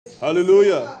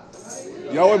Hallelujah.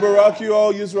 Yahweh Barak you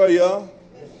all, Yisrael.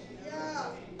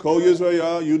 Kol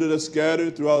Yisrael, you that are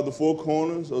scattered throughout the four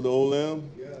corners of the Olam.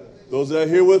 Those that are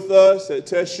here with us at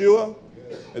Teshua,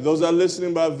 and those that are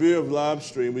listening by via of live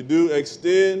stream. We do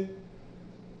extend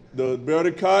the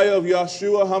Berekah of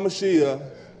Yahshua HaMashiach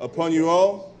upon you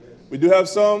all. We do have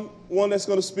someone that's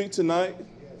going to speak tonight.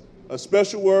 A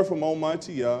special word from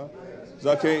Almighty Yah,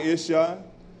 Zawkane Yishay.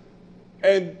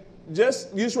 And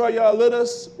just, Yisrael, let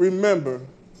us remember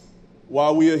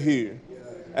while we are here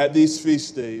at these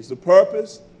feast days, the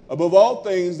purpose, above all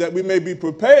things, that we may be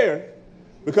prepared,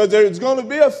 because there is going to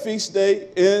be a feast day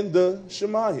in the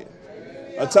Shemayim,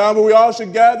 a time where we all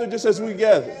should gather just as we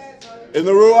gather, in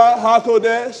the Ruach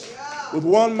HaKodesh, with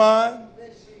one mind,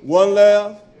 one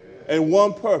laugh, and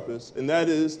one purpose, and that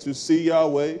is to see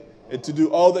Yahweh and to do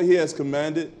all that he has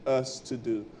commanded us to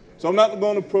do. So I'm not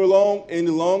going to prolong any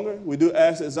longer. We do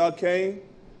ask that Zawkane,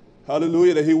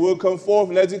 hallelujah, that he will come forth.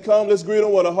 And as he comes, let's greet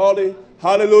him with a hearty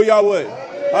hallelujah, Yahweh.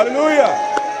 Hallelujah.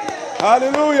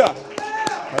 Hallelujah.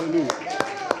 Hallelujah.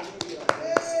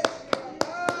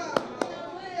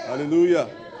 Hallelujah.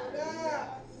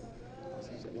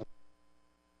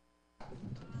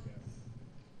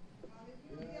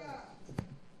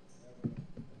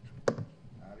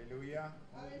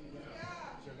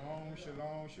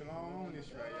 Shalom, shalom,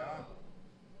 Israel.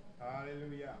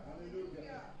 Hallelujah.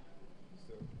 Hallelujah.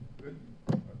 So good,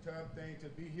 a tough thing to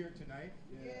be here tonight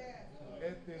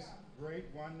at this great,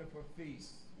 wonderful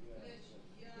feast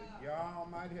that Yah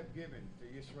Almighty have given to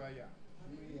Israel.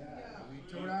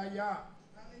 We told our Yah,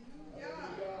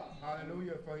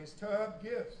 hallelujah, for his tough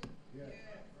gifts.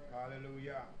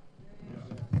 Hallelujah.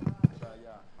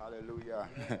 Hallelujah.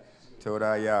 Told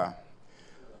our Yah.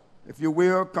 If you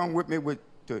will, come with me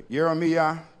to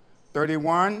Jeremiah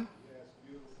 31,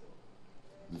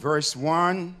 verse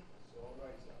 1.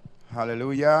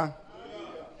 Hallelujah.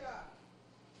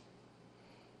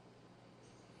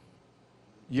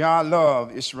 Yah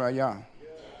love Israel.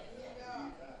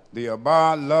 The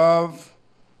Abba love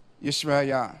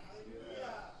Israel.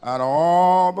 Out of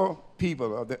all the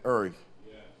people of the earth,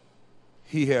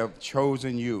 he have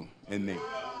chosen you and me.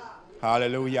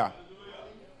 Hallelujah.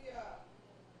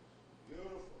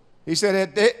 He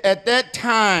said, at that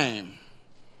time,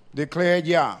 declared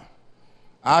Yah,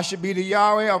 I should be the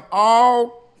Yahweh of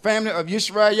all family of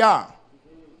Yisrael,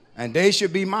 and they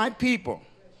should be my people.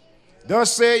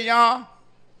 Thus said Yah,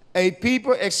 a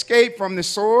people escaped from the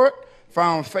sword,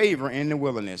 found favor in the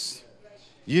wilderness.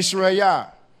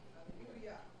 Yisrael,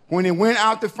 when he went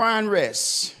out to find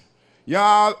rest,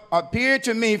 Yah appeared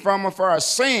to me from afar,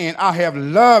 saying, I have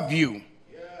loved you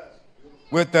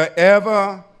with the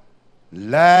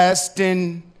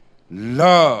everlasting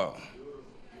love.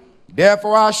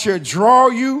 Therefore I should draw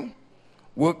you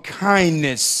with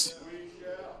kindness.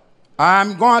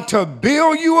 I'm going to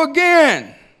build you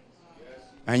again,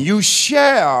 and you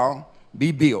shall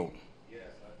be built.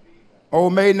 O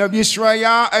maiden of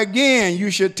Israel, again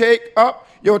you should take up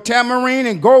your tambourine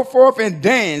and go forth and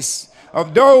dance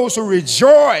of those who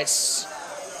rejoice.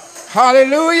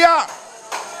 Hallelujah.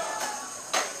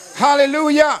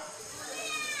 Hallelujah.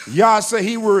 Yah said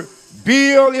he will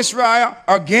build Israel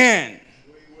again.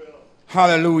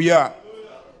 Hallelujah.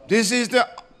 This is the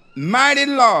mighty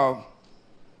love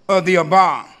of the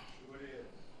Abba,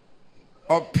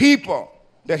 a people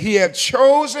that he had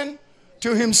chosen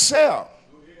to himself.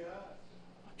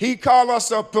 He called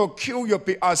us a peculiar,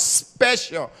 a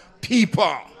special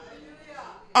people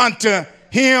unto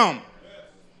him,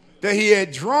 that he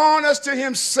had drawn us to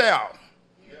himself.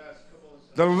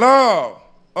 The love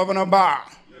of an Abba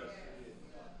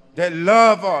that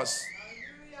love us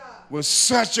with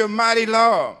such a mighty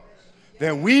love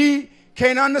that we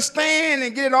can't understand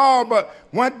and get it all, but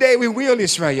one day we will,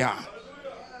 Israel.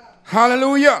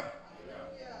 Hallelujah.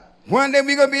 One day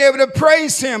we're going to be able to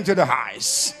praise him to the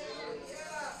highest.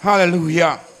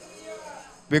 Hallelujah.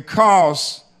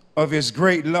 Because of his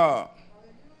great love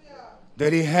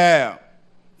that he had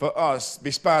for us,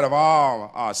 despite of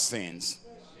all our sins,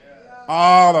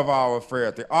 all of our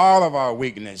frailty, all of our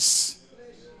weakness.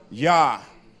 Yah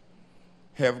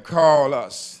have called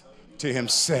us to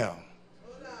himself.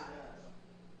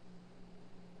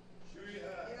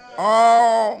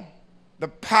 All the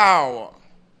power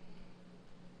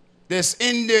that's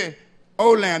in the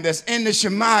Olam, that's in the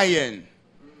Shemayim,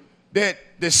 that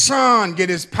the sun get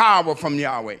his power from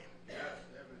Yahweh.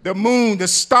 The moon, the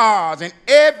stars, and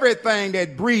everything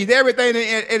that breathes, everything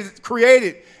that is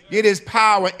created, get his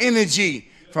power, energy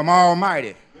from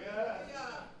Almighty.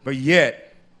 But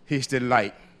yet, he's the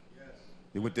light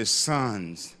with the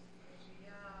sons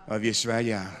of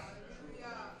Israel.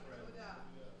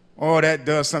 Oh, that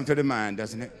does something to the mind,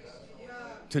 doesn't it?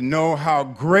 To know how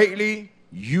greatly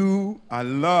you are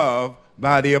loved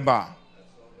by the Abba.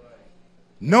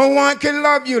 No one can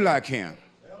love you like him.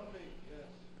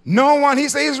 No one. He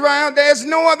says, Israel, there's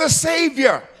no other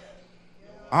Savior.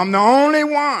 I'm the only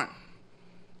one.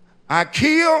 I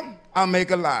kill, I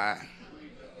make alive.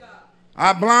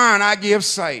 I blind, I give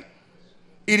sight.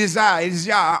 It is I, it is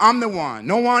Yah. I'm the one,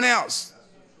 no one else.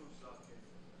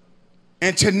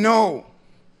 And to know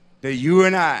that you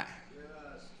and I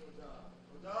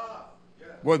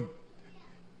were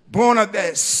born of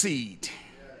that seed.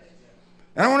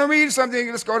 And I want to read something.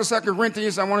 Let's go to 2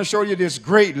 Corinthians. I want to show you this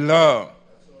great love.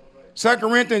 2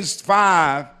 Corinthians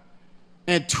 5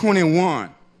 and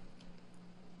 21.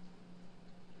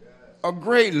 A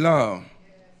great love.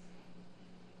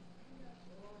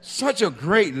 Such a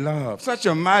great love. Such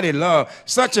a mighty love.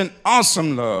 Such an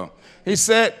awesome love. He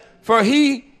said, For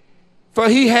he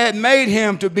had made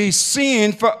him to be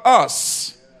sin for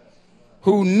us,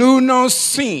 who knew no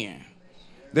sin,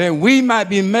 that we might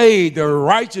be made the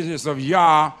righteousness of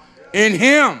Yah in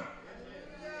him.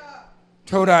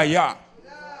 Todah Yah.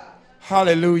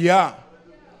 Hallelujah.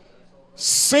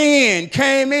 Sin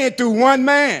came in through one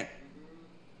man,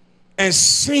 and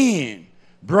sin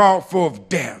brought forth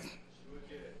death.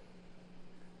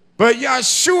 But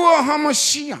Yeshua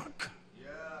HaMashiach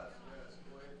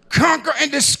conquered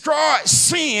and destroyed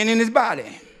sin in his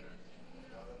body.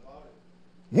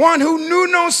 One who knew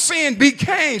no sin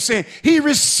became sin. He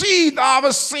received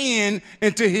our sin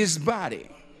into his body.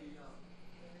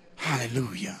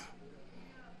 Hallelujah.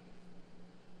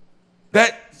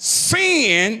 That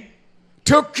sin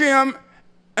took him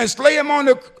and slayed him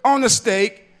on the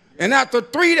stake. And after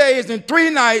 3 days and 3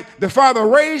 nights, the Father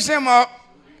raised him up.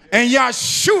 And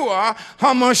Yeshua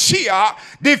HaMashiach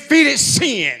defeated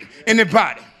sin in the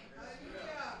body.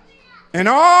 And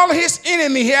all his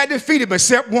enemy he had defeated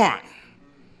except one.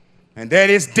 And that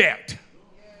is death.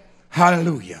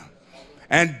 Hallelujah.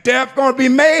 And death going to be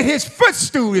made his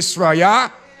footstool, Israel.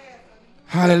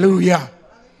 Hallelujah.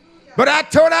 But I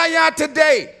told you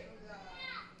today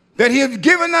that he has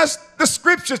given us the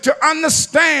scripture to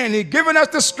understand. He's given us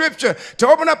the scripture to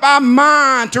open up our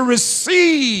mind to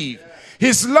receive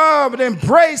his love and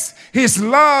embrace his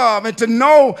love and to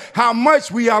know how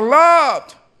much we are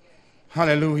loved.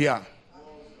 Hallelujah.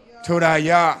 Todah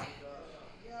Yah.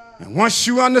 And once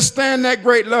you understand that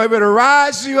great love, it'll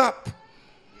rise you up.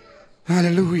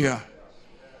 Hallelujah.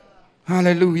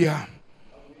 Hallelujah.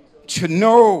 To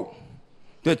know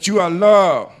that you are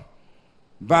loved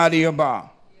by the Abba.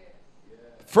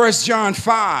 1 John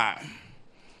 5.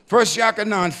 1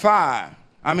 Yakanan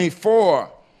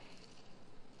 4.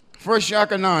 1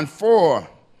 Yakanan 4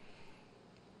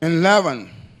 and 11.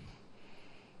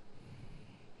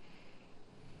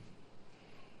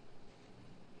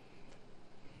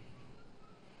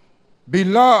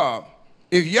 Beloved,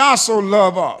 if Yah so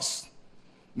love us,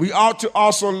 we ought to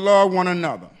also love one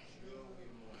another.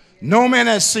 No man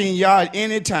has seen Yah at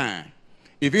any time.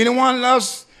 If anyone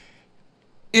loves,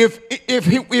 if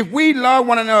we love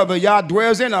one another, Yah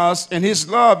dwells in us, and his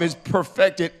love is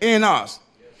perfected in us.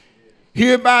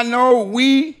 Hereby know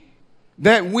we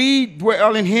that we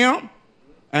dwell in him,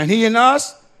 and he in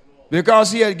us,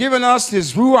 because he had given us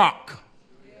his Ruach.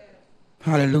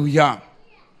 Hallelujah.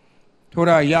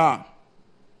 Todah Yah.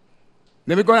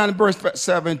 Let me go down to verse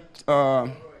 7.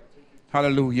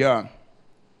 Hallelujah.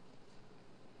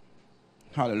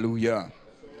 Hallelujah.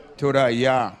 Todah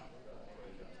Yah.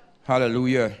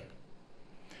 Hallelujah.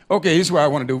 Okay, here's what I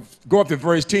want to do. Go up to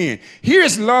verse 10. Here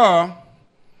is love,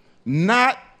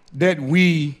 not that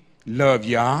we love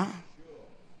Yah,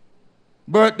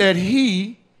 but that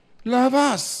he love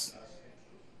us.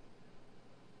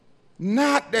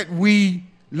 Not that we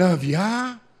love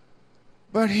Yah,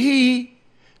 but he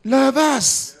love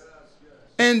us.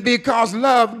 And because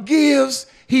love gives,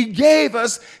 he gave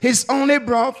us his only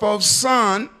brought forth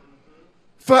son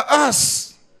for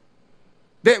us,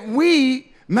 that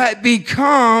we might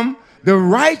become the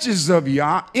righteous of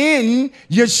Yah in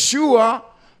Yeshua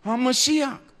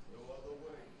HaMashiach.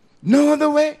 No other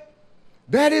way.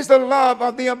 That is the love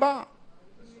of the Abba.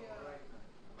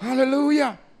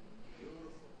 Hallelujah.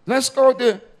 Let's go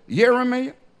to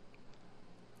Jeremiah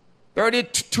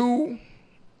 32.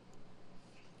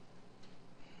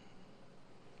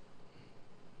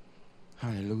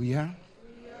 Hallelujah.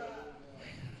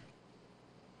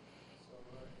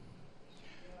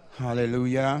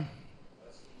 Hallelujah.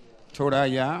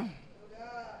 Todah Yah.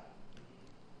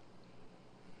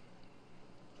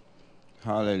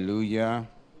 Hallelujah.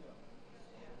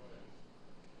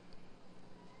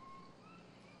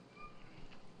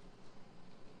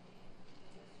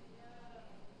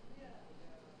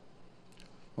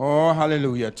 Oh,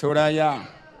 hallelujah. Todaya.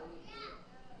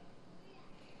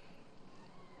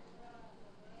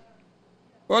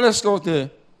 Well, let's go to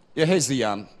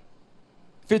Yishay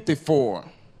 54.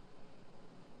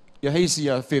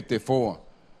 Yishay 54.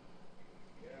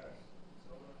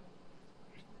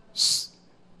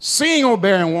 Sing, O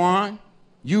barren one,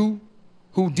 you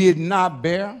who did not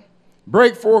bear.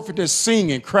 Break forth into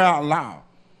singing, cry out loud.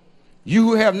 You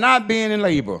who have not been in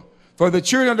labor. For the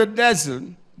children of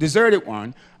the deserted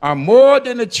one are more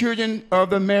than the children of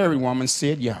the married woman,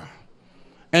 said Yah.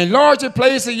 Enlarge the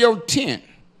place of your tent,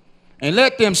 and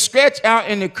let them stretch out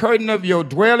in the curtain of your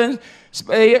dwelling.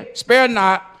 Spare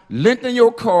not, lengthen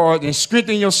your cords, and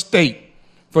strengthen your state.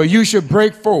 For you should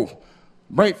break forth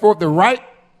the right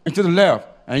and to the left,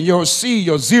 and your seed,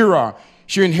 your zerah,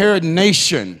 should inherit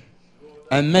nation,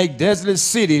 and make desolate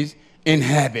cities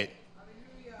inhabit.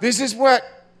 This is what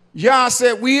Yah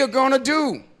said we are going to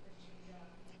do.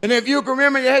 And if you can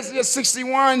remember Isaiah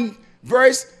 61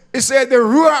 verse, it said, the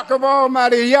Ruach of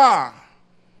Almighty Yah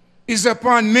is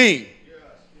upon me,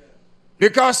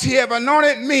 because he have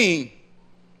anointed me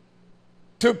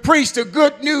to preach the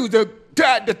good news, the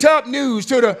tough news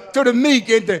to the meek,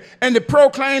 and to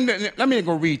proclaim. Let me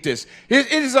go read this.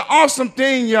 It is an awesome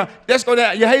thing. Let's go to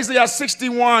Isaiah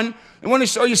 61. I want to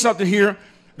show you something here.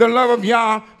 The love of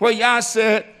Yah, what Yah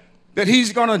said that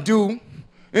he's going to do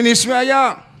in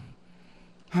Israel.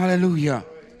 Hallelujah.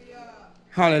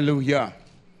 Hallelujah.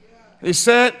 He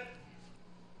said,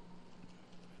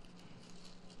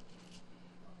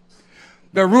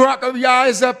 the Ruach of Yah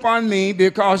is upon me,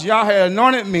 because Yah has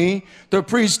anointed me to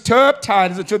preach tough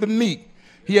tidings unto the meek.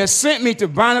 He has sent me to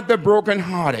bind up the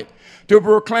brokenhearted, to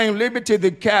proclaim liberty to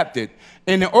the captive,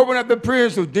 and to open up the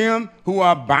prison to them who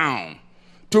are bound,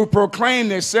 to proclaim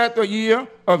the acceptable year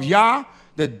of Yah,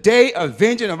 the day of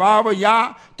vengeance of our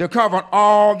Yah, to comfort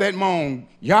all that mourn.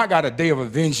 Yah got a day of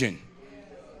avenging.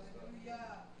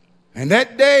 And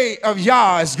that day of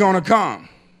Yah is going to come.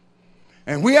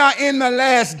 And we are in the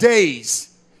last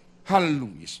days.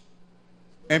 Hallelujah.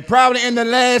 And probably in the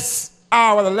last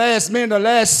hour, the last minute, the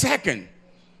last second.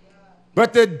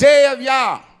 But the day of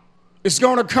Yah is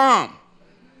going to come.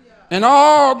 And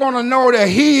all going to know that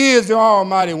he is the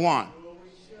Almighty One.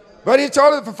 But he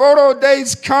told us before those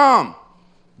days come,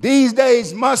 these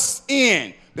days must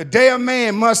end. The day of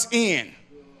man must end.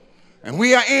 And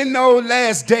we are in those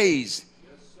last days.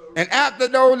 And after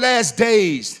those last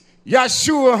days,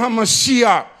 Yeshua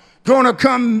HaMashiach going to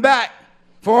come back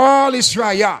for all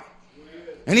Israel.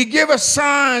 And he give us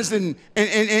signs and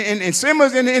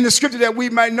symbols in the scripture that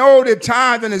we might know the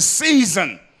time and the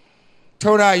season.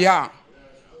 Todayah.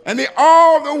 And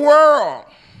all the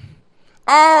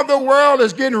world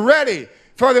is getting ready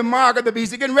for the mark of the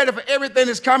beast. They're getting ready for everything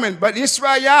that's coming. But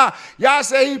Israel, Yah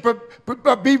say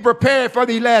be prepared for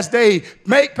the last day.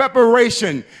 Make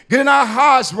preparation. Getting our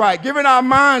hearts right. Giving our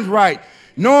minds right.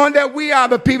 Knowing that we are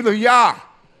the people of Yah.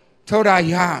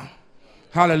 Todayah.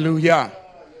 Hallelujah.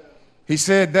 He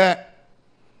said that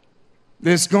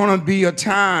there's going to be a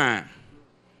time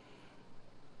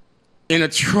in a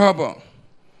trouble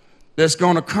that's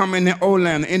going to come in the old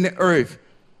land, in the earth,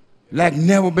 like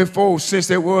never before since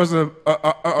there was a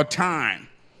time.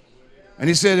 And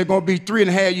he said there's going to be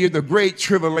 3.5 years of great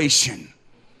tribulation.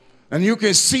 And you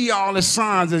can see all the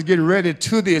signs that's getting ready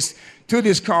to this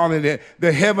calling.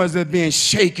 The heavens are being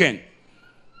shaken.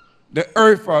 The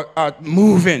earth are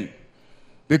moving.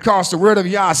 Because the word of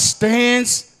Yah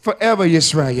stands forever,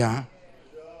 Yisrael.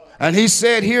 And he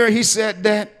said here, he said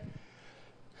that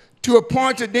to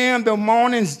appoint to them the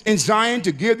mourning in Zion,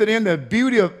 to give to them the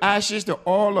beauty of ashes, the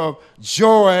oil of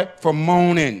joy for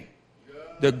mourning.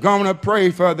 The governor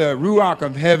prayed for the Ruach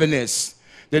of heaviness,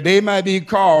 that they might be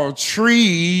called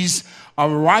trees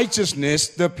of righteousness,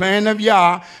 the plan of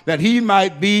Yah, that he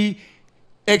might be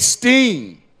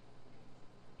esteemed.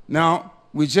 Now,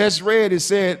 we just read, it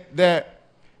said that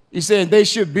he said they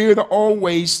should build the old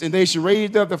waste, and they should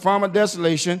raise up the former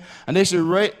desolation, and they should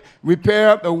repair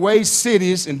up the waste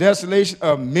cities and desolation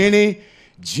of many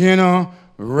generations.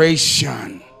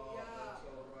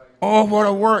 Oh, what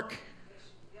a work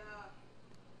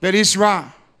that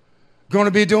Israel going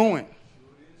to be doing.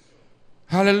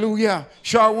 Hallelujah.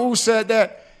 Shaul said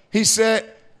that. He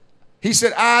said,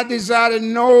 I desire to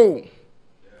know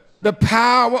the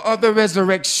power of the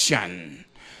resurrection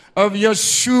of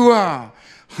Yeshua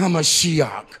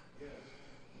HaMashiach.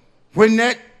 When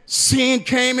that sin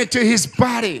came into his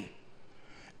body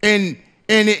and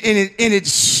it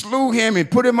slew him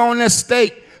and put him on that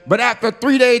stake But after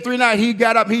 3 days, 3 nights, he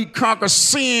got up, he conquered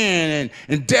sin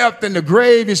and death and the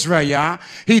grave, Israel.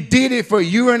 He did it for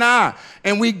you and I.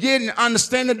 And we get an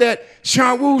understanding that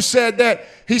Sean Wu said that,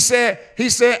 he said,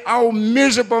 oh,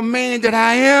 miserable man that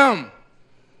I am,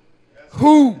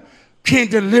 who can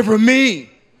deliver me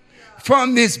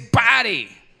from this body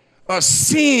of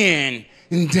sin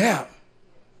and death?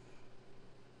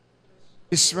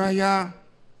 Israel,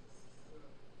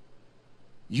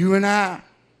 you and I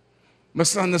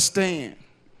must understand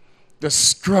the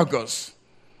struggles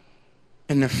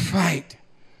and the fight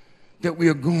that we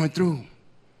are going through.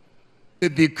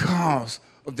 It's because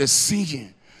of the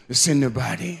sin that's in the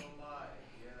body.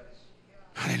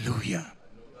 Hallelujah.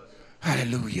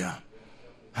 Hallelujah.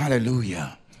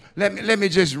 Hallelujah. Let me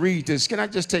just read this. Can I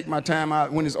just take my time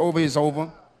out? When it's over, it's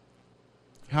over.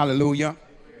 Hallelujah.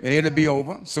 And it'll be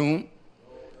over soon.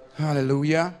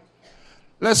 Hallelujah.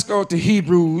 Let's go to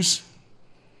Hebrews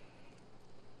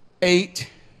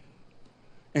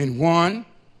 8:1.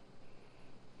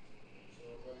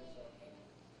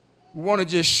 We want to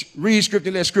just read scripture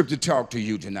and let scripture talk to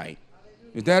you tonight.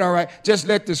 Is that all right? Just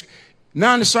let this.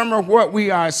 Now, in the summary of what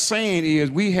we are saying is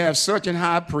we have such an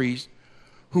high priest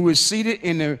who is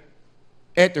seated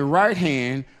at the right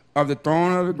hand of the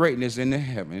throne of the greatness in the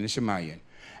heaven, in the Shemayan,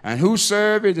 and who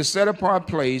serve as the set-apart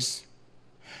place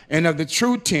and of the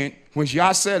true tent which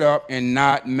Yah set up and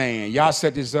not man. Yah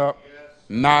set this up,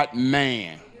 not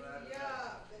man.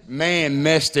 Man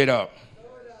messed it up.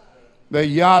 But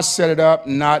Yah set it up,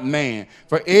 not man.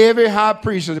 For every high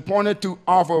priest is appointed to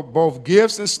offer both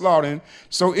gifts and slaughtering,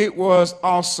 so it was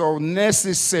also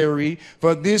necessary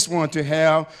for this one to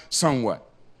have somewhat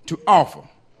to offer.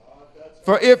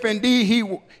 For if indeed he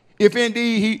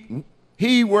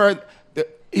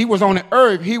was on the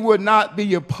earth, he would not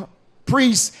be a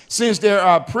priest, since there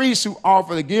are priests who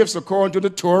offer the gifts according to the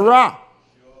Torah,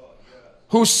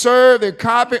 who serve the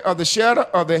copy of the shadow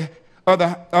of the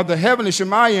heavenly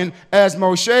Shemayan, as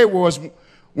Moshe was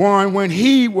one when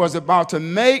he was about to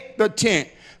make the tent.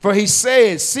 For he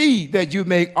said, see that you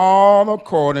make all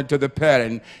according to the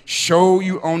pattern show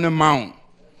you on the mount.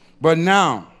 But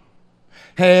now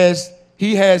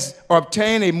he has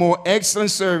obtained a more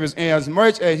excellent service, as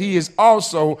much as he is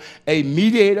also a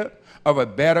mediator of a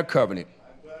better covenant.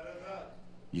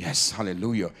 Yes,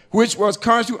 hallelujah. Which was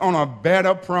constituted on a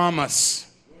better promise.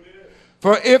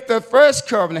 For if the first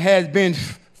covenant had been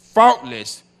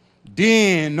faultless,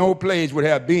 then no place would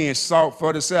have been sought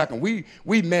for the second. We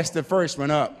messed the first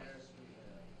one up.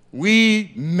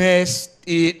 We messed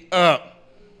it up.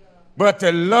 But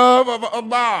the love of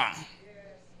Abba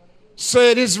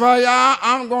said, Israel,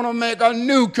 I'm going to make a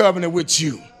new covenant with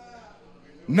you.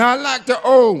 Not like the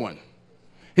old one.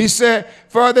 He said,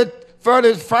 for the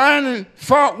finding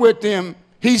fault with them,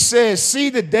 he says, see,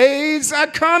 the days are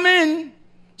coming,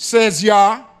 says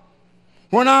Yah,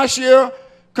 when I shall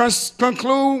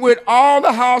conclude with all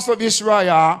the house of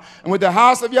Israel and with the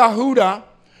house of Yahudah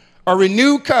a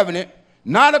renewed covenant,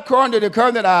 not according to the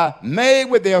covenant I made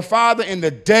with their father in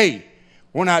the day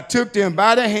when I took them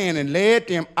by the hand and led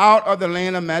them out of the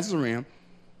land of Mizraim,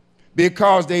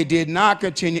 because they did not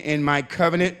continue in my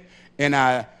covenant and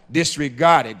I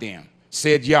disregarded them,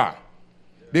 said Yah.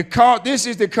 Because this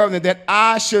is the covenant that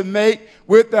I should make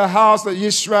with the house of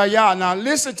Israel. Now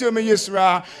listen to me,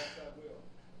 Israel.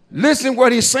 Listen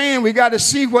what he's saying. We got to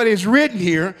see what is written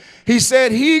here. He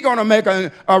said he's going to make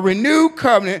a renewed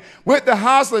covenant with the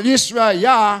house of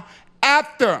Israel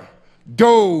after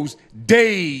those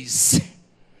days.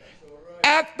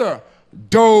 After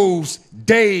those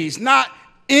days. Not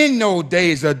in those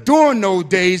days or during those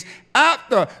days.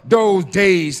 After those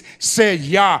days, said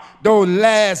Yah, those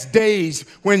last days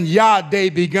when Yah day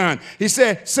begun. He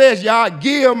says Yah,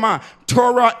 give my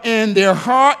Torah in their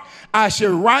heart. I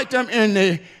shall write them in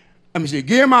their,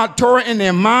 give my Torah in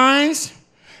their minds,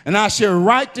 and I shall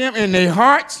write them in their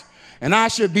hearts, and I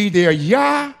shall be their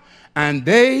Yah, and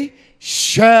they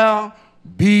shall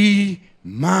be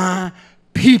my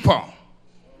people.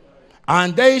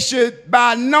 And they should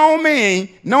by no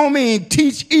means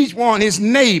teach each one his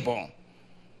neighbor.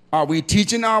 Are we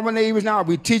teaching our neighbors now? Are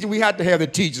we teaching? We have to have the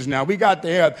teachers now. We got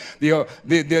to have the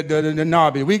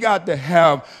Nabi. We got to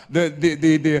have the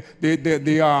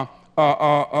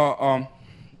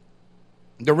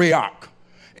Riak.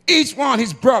 Each one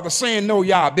his brother saying no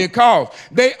Yah, because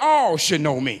they all should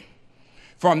know me,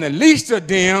 from the least of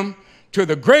them to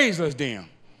the greatest of them.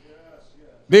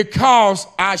 Because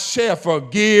I shall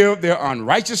forgive their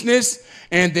unrighteousness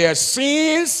and their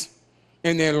sins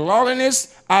and their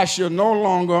lawlessness I shall no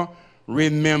longer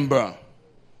remember.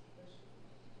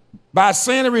 By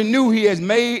saying to renew, he has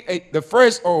made the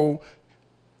first old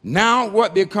Now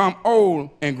what become old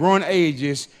and grown age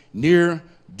is near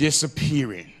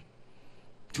disappearing.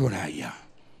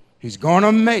 He's going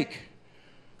to make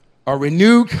a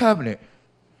renewed covenant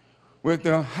with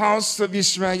the house of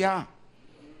Israel.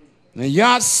 And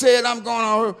Yah said, I'm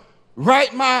going to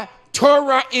write my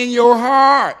Torah in your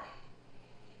heart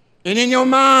and in your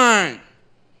mind.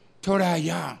 And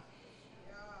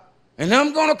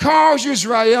I'm going to cause you,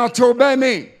 Israel, to obey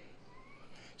me.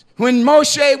 When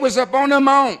Moshe was up on the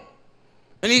mount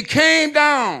and he came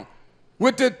down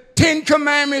with the 10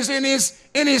 commandments in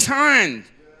his hand,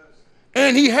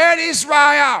 and he had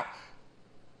Israel,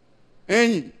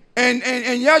 and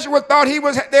Yeshua thought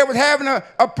they was having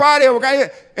a party,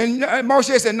 and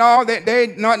Moshe said, no,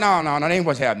 that ain't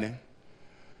what's happening.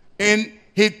 And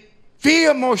he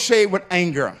filled Moshe with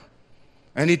anger,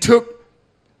 and he took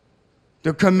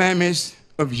the commandments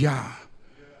of Yah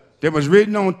that was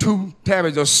written on 2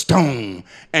 tablets of stone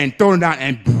and thrown down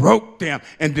and broke them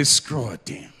and destroyed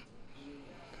them.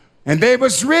 And they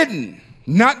was written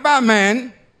not by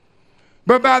man,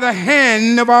 but by the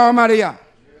hand of Almighty Yah.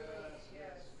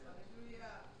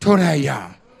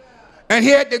 And he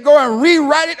had to go and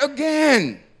rewrite it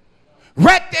again.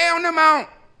 Right there on the mount.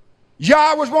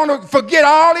 Yah was wanting to forget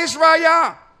all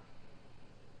Israel.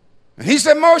 And he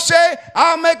said, Moshe,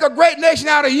 I'll make a great nation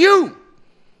out of you.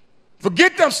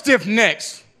 Forget them stiff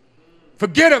necks.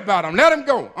 Forget about them. Let them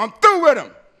go. I'm through with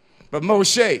them. But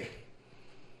Moshe,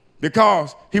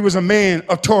 because he was a man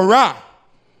of Torah,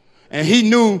 and he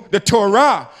knew the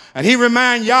Torah, and he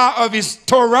reminded Yah of his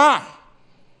Torah,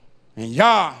 and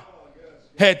Yah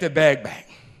had to back.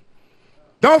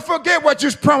 Don't forget what you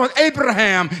promised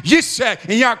Abraham, Yishay,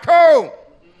 and Yaakov.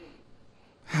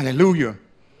 Hallelujah.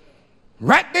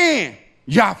 Right then,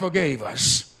 Yah forgave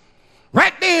us.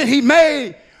 Right then, he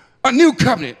made a new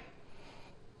covenant.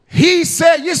 He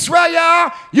said,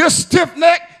 Yisrael, you're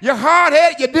stiff-necked, you're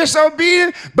hard-headed, you're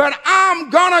disobedient, but I'm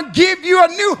going to give you a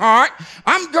new heart.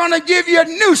 I'm going to give you a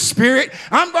new spirit.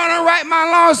 I'm going to write my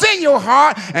laws in your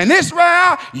heart. And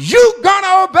Israel, you're going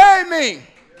to obey me.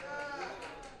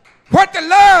 What the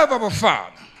love of a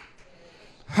father.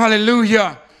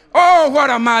 Hallelujah. Oh, what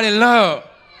a mighty love.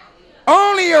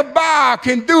 Only a Baal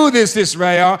can do this,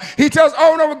 Israel. He tells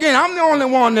over and over again, I'm the only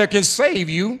one that can save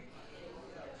you.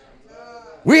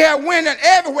 We have went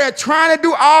everywhere trying to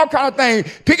do all kinds of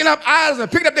things, picking up idols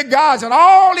and picking up the gods and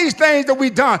all these things that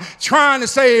we've done, trying to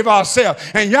save ourselves.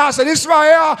 And Yah said,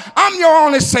 Israel, I'm your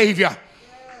only Savior.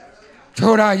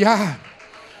 Torah Yah.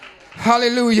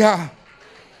 Hallelujah.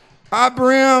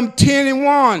 Abraham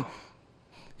 10:1.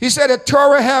 He said the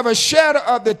Torah have a shadow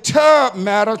of the tub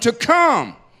matter to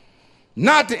come.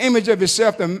 Not the image of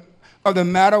itself of the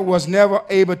matter was never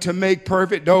able to make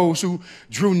perfect those who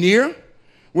drew near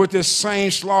with the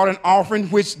same slaughter and offering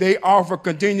which they offer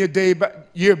continued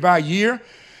year by year.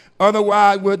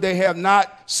 Otherwise would they have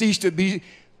not ceased to be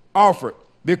offered,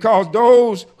 because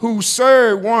those who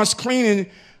serve once cleaning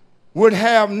would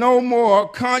have no more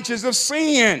conscience of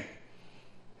sin.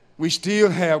 We still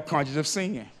have conscience of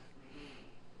sin.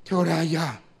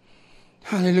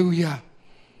 Hallelujah.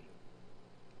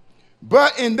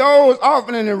 But in those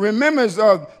offering the remembrance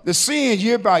of the sins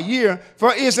year by year,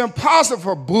 for it's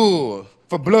impossible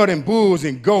for blood and bulls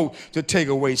and goats to take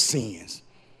away sins.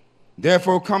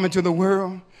 Therefore, coming to the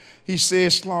world, he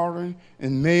says, slaughtering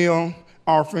and male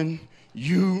offering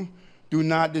you do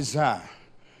not desire,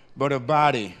 but a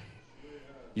body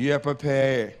you have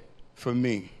prepared for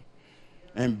me.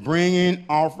 And bringing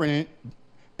offering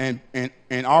and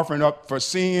offering up for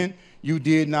sin, you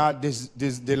did not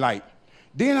delight.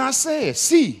 Then I said,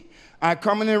 see, I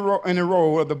come in the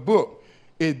roll of the book.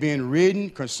 It's been written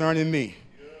concerning me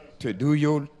to do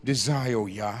your desire,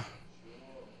 Yah.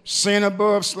 Sin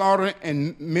above slaughter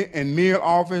and meal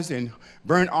offerings and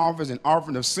burnt offerings and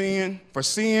offering of sin. For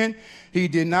sin he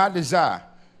did not desire,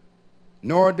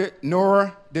 nor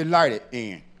delighted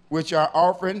in, which are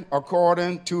offered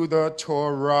according to the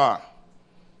Torah.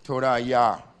 Torah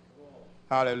Yah.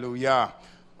 Hallelujah.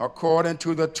 According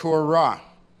to the Torah.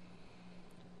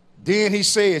 Then he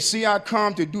said, see, I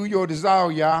come to do your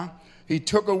desire, Yah. He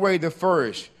took away the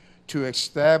first to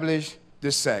establish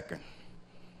the second.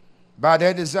 By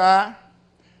that desire,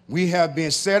 we have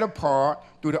been set apart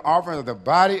through the offering of the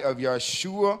body of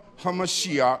Yeshua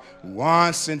HaMashiach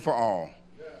once and for all.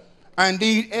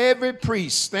 Indeed, every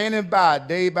priest standing by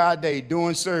day,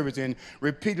 doing service and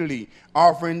repeatedly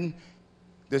offering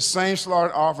the same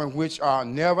slaughtered offering, which are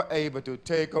never able to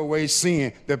take away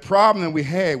sin. The problem that we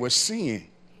had was sin.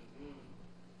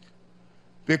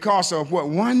 Because of what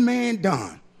one man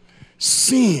done,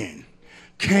 sin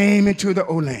came into the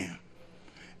old land.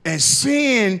 And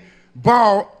sin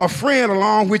brought a friend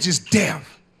along, which is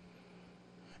death.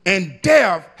 And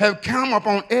death have come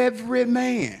upon every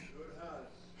man.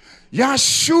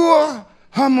 Yahshua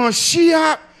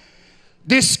HaMashiach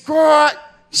destroyed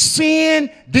sin,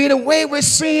 did away with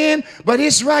sin, but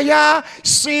Israel,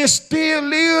 sin still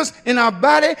lives in our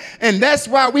body, and that's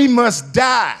why we must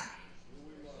die.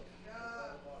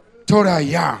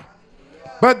 Torah.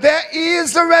 But there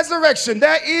is a resurrection.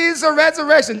 There is a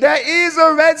resurrection. There is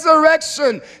a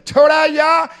resurrection.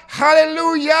 Torah,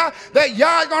 hallelujah. That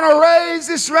Yah is going to raise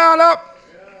Israel up.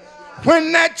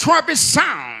 When that trumpet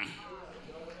sound,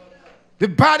 the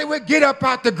body will get up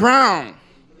out the ground.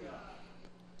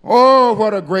 Oh,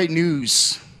 what a great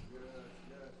news.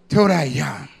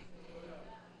 Torah.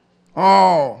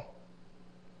 All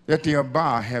that the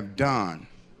ABBAs have done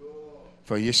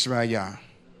for Yisrael.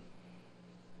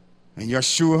 And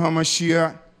Yahshua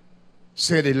HaMashiach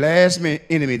said the last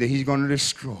enemy that he's going to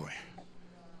destroy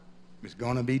is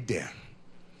going to be death.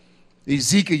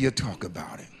 Ezekiel talk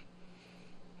about it.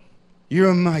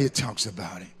 Jeremiah talks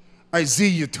about it.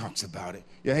 Isaiah talks about it.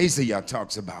 Isaiah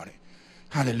talks about it.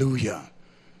 Hallelujah.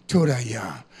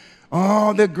 Torah.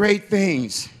 All the great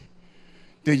things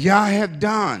that Yah have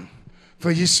done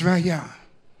for Yisrael.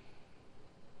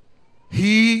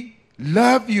 He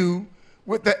loved you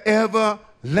with the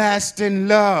everlasting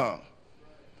love.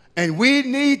 And we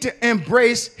need to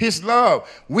embrace his love.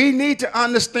 We need to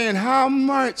understand how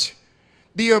much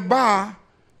the ABBAs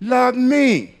loved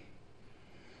me.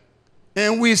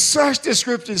 And we search the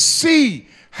scriptures, see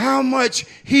how much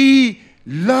he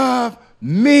loved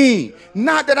me.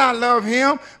 Not that I love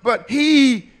him, but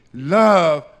he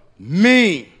loved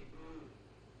me.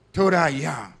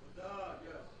 Torah.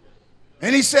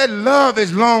 And he said love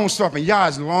is long-suffering. Yah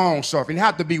is long-suffering. He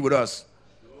has to be with us.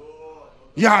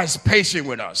 Yah is patient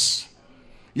with us.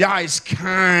 Yah is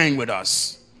kind with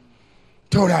us.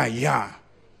 Torah.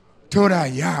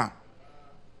 Torah.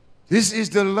 This is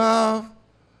the love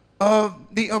of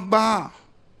the ABBAs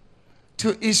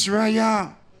to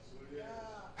Israel.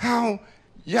 How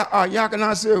Yah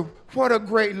can say, what a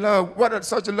great love,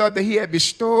 such a love that he had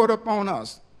bestowed upon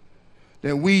us,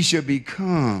 that we should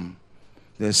become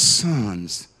the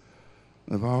sons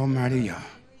of Almighty Yah.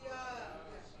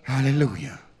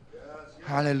 Hallelujah.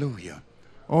 Hallelujah.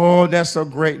 Oh, that's a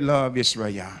great love,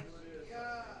 Israel.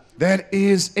 That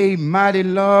is a mighty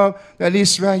love that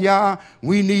Israel,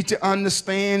 we need to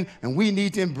understand and we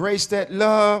need to embrace that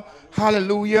love.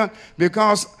 Hallelujah.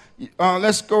 Because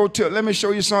let me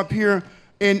show you something here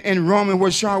in Romans,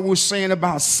 what Shaw was saying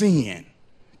about sin.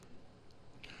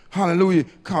 Hallelujah.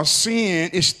 Because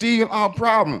sin is still our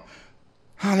problem.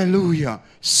 Hallelujah.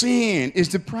 Sin is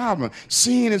the problem.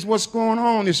 Sin is what's going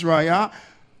on, Israel.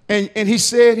 And he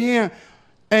said here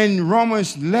in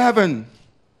Romans 7,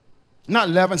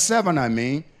 I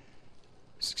mean.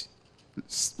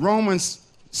 Romans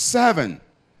 7.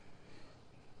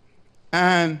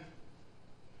 And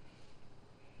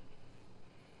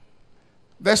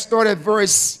let's start at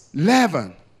verse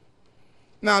 11.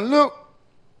 Now look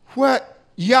what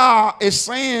Yah is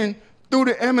saying through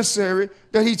the emissary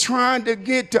that he's trying to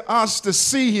get to us to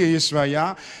see here,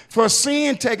 Israel. For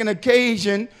sin taking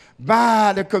occasion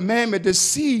by the commandment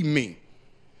deceived me,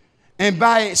 and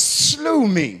by it slew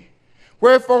me.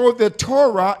 Wherefore the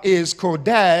Torah is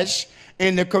Kodesh,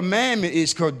 and the commandment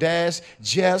is Kodesh,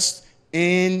 just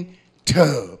in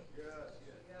tub.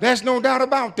 There's no doubt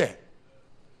about that.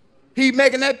 He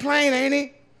making that plain, ain't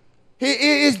he?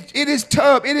 It is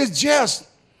tub, it is just.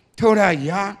 Torah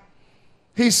Yah.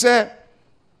 He said,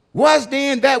 was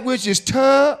then that which is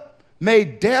tub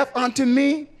made death unto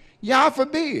me? Yah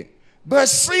forbid. But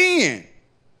sin,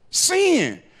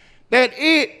 that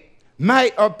it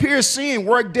might appear sin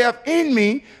work death in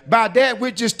me by that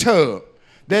which is tub.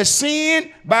 That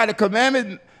sin by the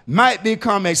commandment might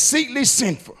become exceedingly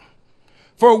sinful.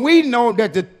 For we know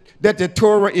that the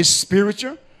Torah is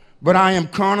spiritual, but I am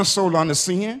carnal, soul under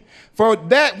sin. For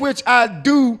that which I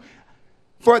do,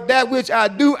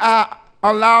 I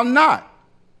allow not.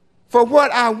 For what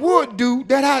I would do,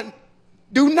 that I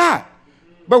do not.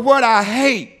 But what I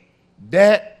hate,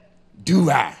 that do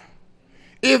I.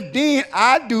 If then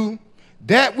I do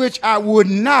that which I would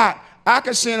not, I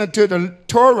consider unto the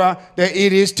Torah that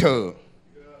it is tub.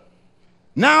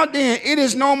 Now then, it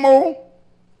is no more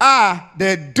I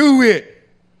that do it,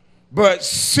 but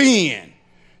sin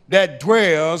that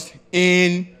dwells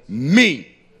in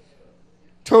me.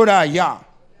 Torah Yah.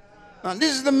 Now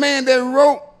this is the man that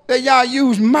wrote that Yah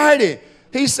used mighty.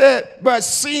 He said, but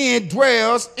sin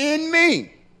dwells in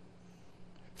me.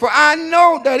 For I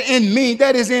know that in me,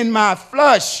 that is in my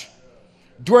flesh,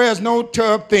 dwells no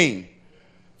tub thing.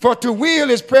 For to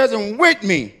will is present with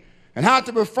me, and how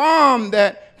to perform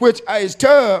that which is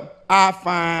told, I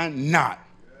find not.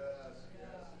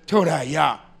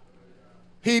 Todayah.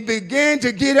 He began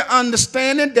to get an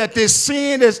understanding that this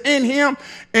sin is in him,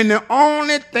 and the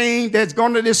only thing that's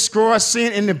going to destroy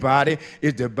sin in the body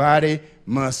is the body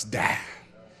must die.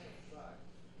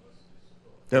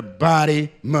 The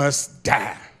body must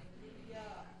die.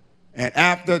 And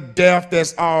after death,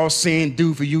 that's all sin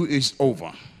do for you is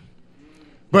over.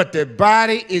 But the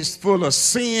body is full of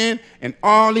sin and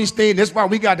all these things. That's why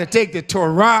we got to take the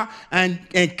Torah and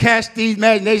cast these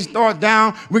imagination thoughts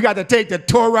down. We got to take the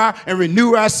Torah and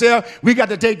renew ourselves. We got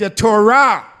to take the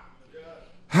Torah. Yeah.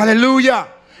 Hallelujah.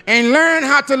 And learn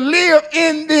how to live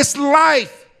in this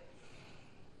life.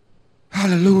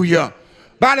 Hallelujah.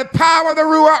 By the power of the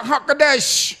Ruach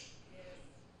HaKodesh.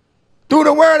 Through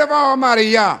the word of Almighty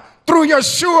Yah. Through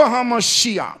Yeshua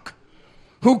HaMashiach,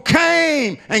 who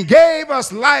came and gave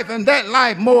us life, and that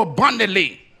life more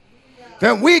abundantly,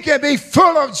 that we can be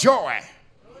full of joy.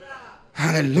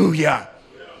 Hallelujah.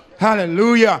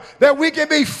 Hallelujah. That we can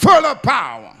be full of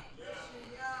power.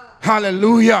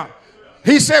 Hallelujah.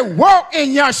 He said, walk in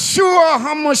Yeshua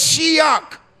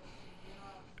HaMashiach.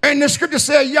 And the scripture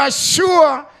said,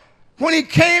 Yeshua, when he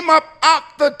came up out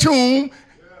the tomb,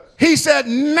 he said,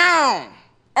 now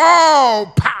all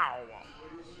power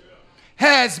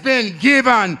has been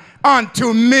given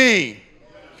unto me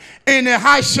in the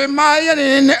high Shemayah and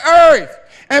in the earth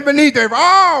and beneath the earth,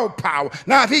 all power.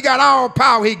 Now, if he got all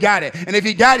power, he got it. And if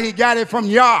he got it from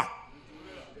Yah.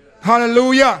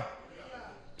 Hallelujah.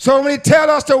 So when he tells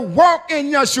us to walk in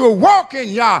Yeshua, walk in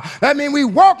Yah, that means we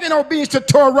walk in obedience to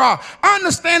Torah,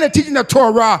 understand the teaching of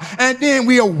Torah, and then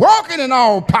we are walking in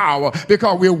all power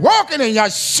because we're walking in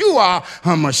Yeshua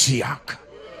HaMashiach.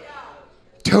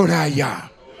 Todayah.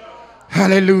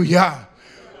 Hallelujah.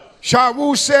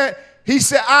 Shaul said, he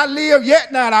said, I live yet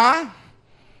not I.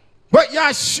 But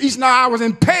I was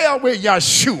impaled with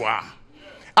Yeshua.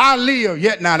 I live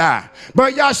yet not I.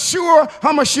 But Yeshua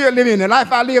HaMashiach living in the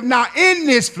life I live now in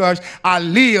this flesh, I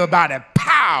live by the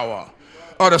power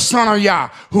of the Son of Yah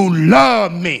who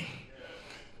loved me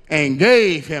and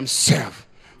gave himself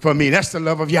for me. That's the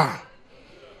love of Yah.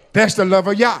 That's the love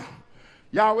of Yah.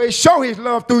 Yahweh show his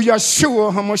love through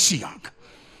Yeshua HaMashiach.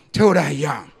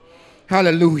 Todayah.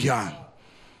 Hallelujah.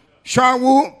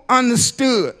 Shaul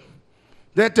understood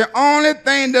that the only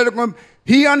thing that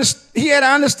he had to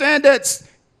understand that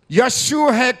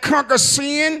Yeshua had conquered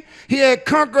sin, he had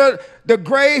conquered the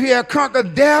grave, he had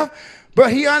conquered death,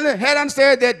 but he had to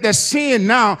understand that the sin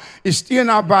now is still in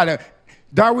our body.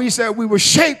 Dawid said we were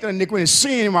shaped in iniquity,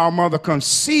 sin our mother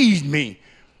conceived me.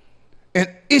 And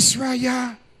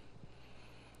Israel,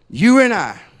 you and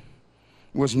I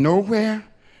was nowhere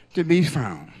to be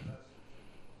found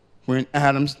when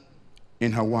Adam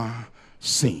and Hawa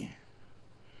sinned.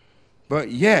 But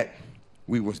yet,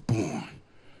 we was born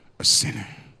a sinner.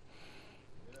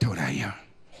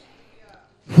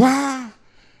 Why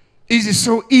is it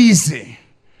so easy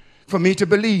for me to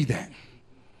believe that?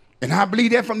 And I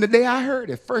believe that from the day I heard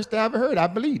it. First day I ever heard it, I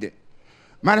believed it.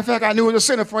 Matter of fact, I knew it was a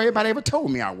sinner before everybody ever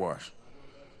told me I was.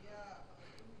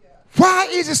 Why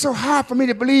is it so hard for me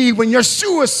to believe when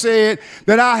Yeshua said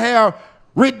that I have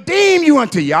redeemed you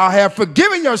unto Yah, I have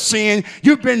forgiven your sin,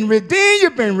 you've been redeemed,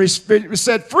 you've been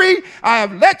set free, I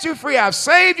have let you free, I've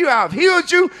saved you, I've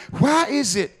healed you. Why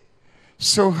is it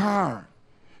so hard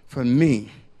for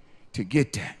me to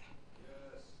get that?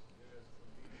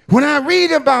 When I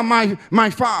read about my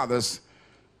fathers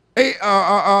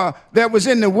that was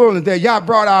in the wilderness that Yah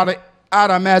brought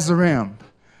out of Mazarim,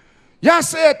 Yah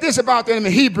said this about them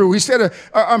in Hebrew. He said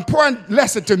an important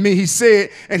lesson to me, he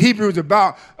said in Hebrews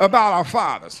about our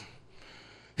fathers.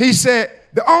 He said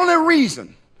the only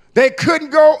reason they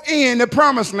couldn't go in the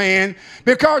promised land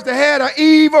because they had an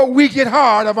evil, wicked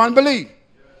heart of unbelief.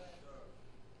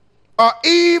 An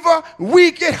evil,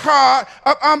 wicked heart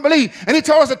of unbelief. And he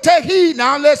told us to take heed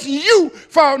now lest you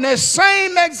follow that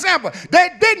same example. They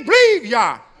didn't believe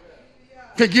Yah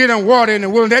could give them water in the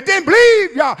wilderness. They didn't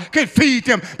believe Yah could feed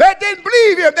them. They didn't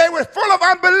believe him. They were full of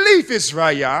unbelief,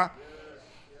 Israel.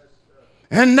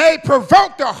 And they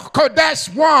provoked the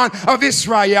Kodesh one of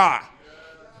Israel.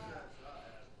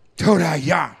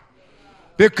 Todayah.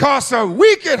 Because of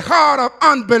wicked heart of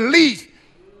unbelief,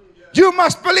 you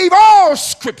must believe all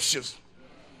scriptures.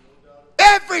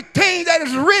 Everything that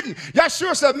is written.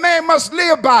 Yeshua said man must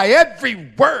live by every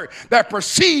word that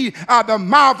proceeds out of the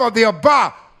mouth of the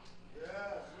Abba.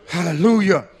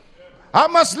 Hallelujah. I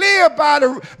must live by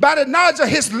the knowledge of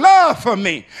his love for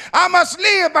me. I must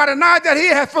live by the knowledge that he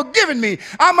has forgiven me.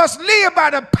 I must live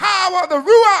by the power of the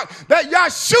Ruach that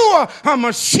Yeshua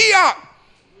HaMashiach.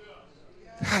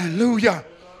 Hallelujah.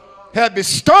 had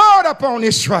bestowed upon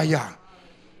Israel.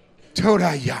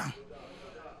 Todaya.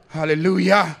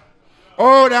 Hallelujah.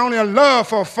 Oh, the only love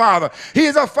for a father. He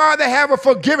is a father that have a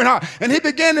forgiving heart. And he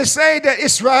began to say that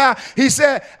Israel, he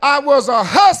said, I was a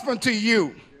husband to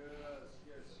you.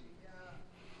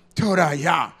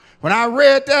 Todaya. When I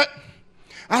read that,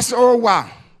 I said, oh, wow.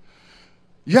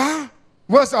 Yah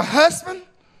was a husband?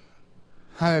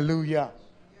 Hallelujah.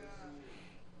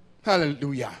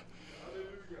 Hallelujah.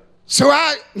 So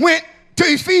I went to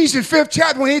Ephesians 5th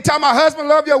chapter when he talking about husband,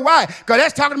 love your wife. Because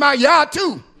that's talking about Yah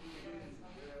too.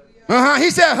 He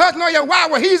said, husband, love your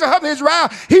wife. Well, he's a husband of Israel.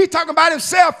 He's talking about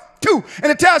himself too.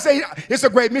 And the text says, it's a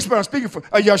great mystery. I'm speaking for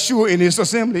Yeshua in his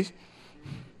assemblies.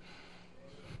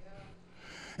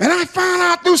 And I found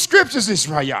out through scriptures,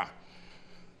 Israel.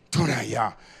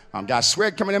 Todaya. I've got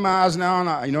sweat coming in my eyes now,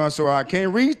 and so I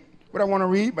can't read what I want to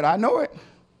read, but I know it.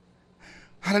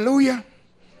 Hallelujah.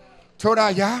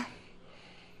 Todaya.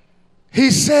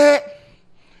 He said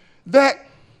that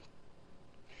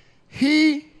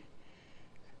he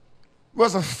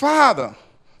was a father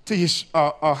to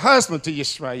a husband to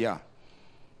Yishay.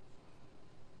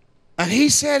 And he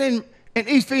said in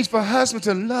Ephesians for a husband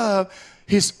to love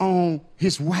his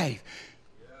wife.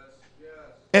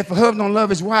 If a husband don't love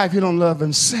his wife, he don't love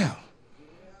himself.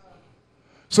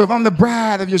 So if I'm the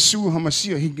bride of Yeshua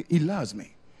HaMashiach, he loves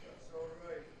me.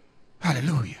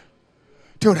 Hallelujah.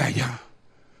 Todaya.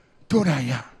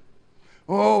 Todaya.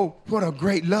 Oh, what a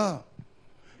great love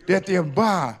that the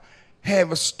ABBAs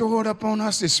have stored up on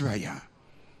us, Israel.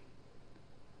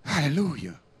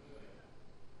 Hallelujah.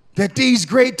 That these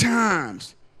great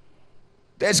times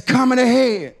that's coming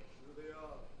ahead,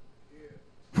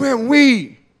 where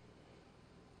we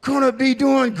gonna be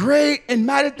doing great and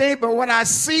mighty things, but what I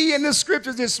see in the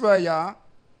scriptures, Israel,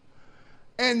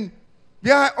 and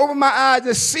I open my eyes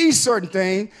to see certain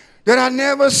things that I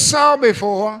never saw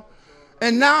before.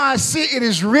 And now I see it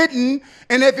is written,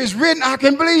 and if it's written, I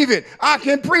can believe it. I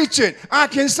can preach it. I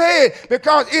can say it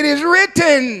because it is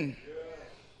written.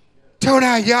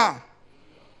 Todaya.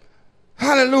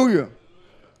 Hallelujah.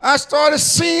 I started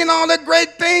seeing all the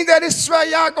great things that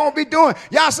Israel going to be doing.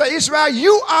 Y'all say, Israel,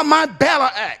 you are my battle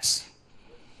axe,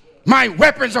 my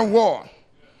weapons of war.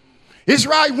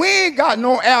 Israel, we ain't got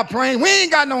no airplane. We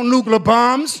ain't got no nuclear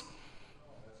bombs.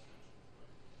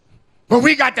 But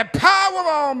we got the power of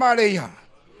Almighty Yah.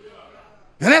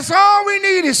 And that's all we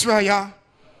need, Israel.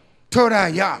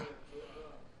 Todaya.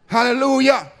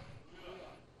 Hallelujah.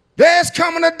 There's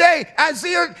coming a day.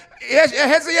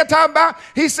 Hezekiah talking about,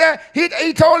 he said,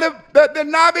 he told the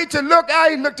Nabi to look out.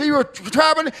 He looked, he was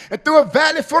traveling and through a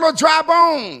valley full of dry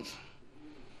bones.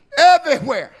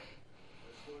 Everywhere.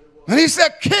 And he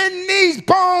said, can these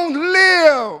bones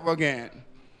live again?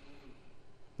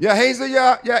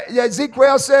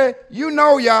 Ezekiel said, you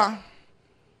know, Yah.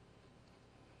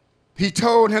 He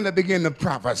told him to begin to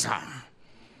prophesy,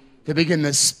 to begin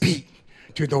to speak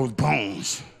to those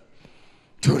bones,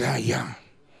 to that Yah.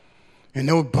 And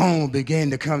those bones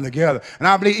began to come together. And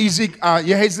I believe Ezekiel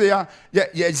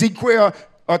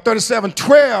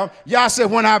 37:12, Yah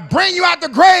said, when I bring you out the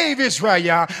grave,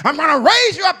 Israel, I'm going to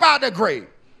raise you up out of the grave.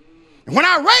 And when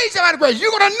I raise you out of the grave,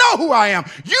 you're going to know who I am.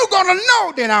 You're going to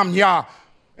know that I'm Yah.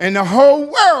 And the whole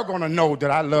world going to know that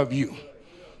I love you.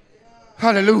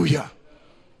 Hallelujah.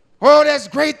 Oh, that's a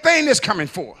great thing that's coming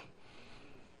forth.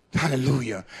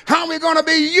 Hallelujah. How are we going to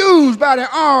be used by the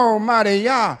Almighty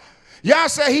Yah? Yah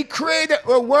said he created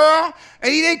a world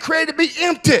and he didn't create it to be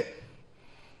empty.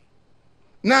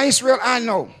 Now, Israel, I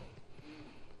know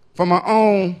from my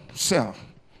own self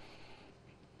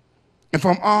and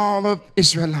from all of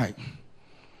Israelite,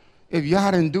 if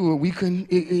Yah didn't do it, we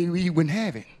wouldn't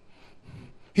have it.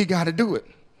 He got to do it.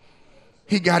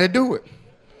 He got to do it.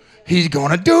 He's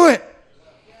going to do it.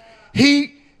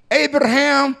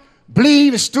 Abraham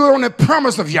believed and stood on the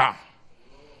promise of Yah.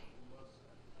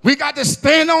 We got to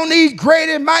stand on these great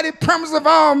and mighty promises of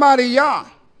Almighty Yah.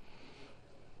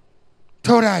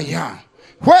 Todaya.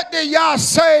 What did Yah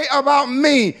say about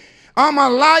me? I'm a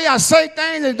liar. I say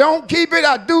things and don't keep it.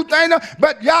 I do things,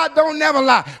 but Yah don't never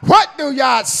lie. What do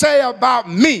Yah say about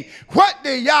me? What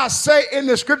did Yah say in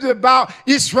the scripture about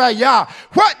Israel?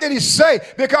 What did he say?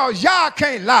 Because Yah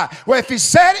can't lie. Well, if he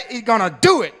said it, he's going to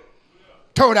do it.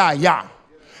 Todaya.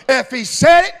 If he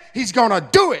said it, he's going to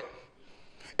do it.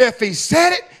 If he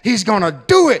said it, he's going to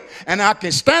do it. And I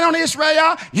can stand on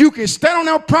Israel. You can stand on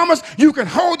their promise. You can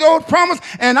hold those promises.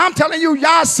 And I'm telling you,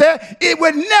 Yah said it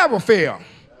would never fail.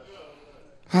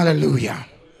 Hallelujah.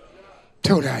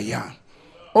 Todaya.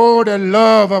 Oh, the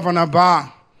love of an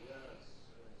ABBA.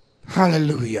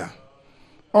 Hallelujah.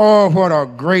 Oh, what a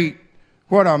great,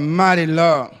 what a mighty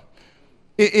love.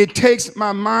 it takes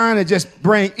my mind and just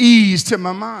bring ease to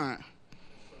my mind.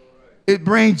 It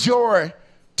brings joy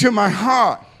to my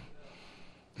heart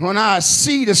when I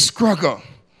see the struggle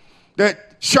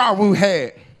that Shawu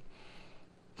had.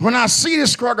 When I see the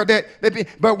struggle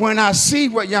but when I see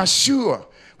what Yahshua,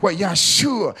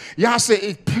 Yah said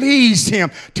it pleased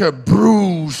him to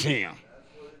bruise him.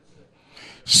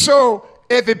 So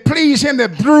if it pleased him to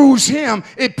bruise him,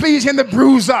 it pleased him to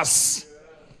bruise us.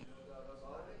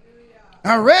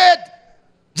 I read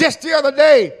just the other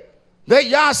day that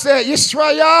Yah said,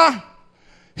 Yishay,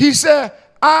 he said,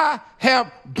 I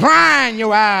have blind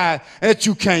your eyes that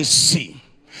you can't see.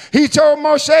 He told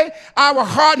Moshe, I will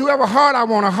harden whoever hard I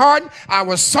want to harden. I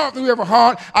will soften whoever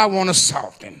hard I want to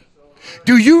soften.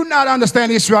 Do you not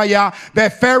understand, Israel,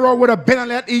 that Pharaoh would have been and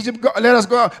let Egypt go,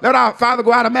 let our father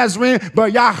go out of Nazarene,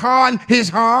 but Yah hardened his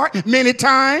heart many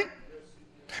times?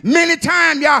 Many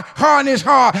times Yah hardened his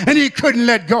heart and he couldn't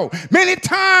let go. Many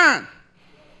times.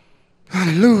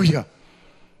 Hallelujah.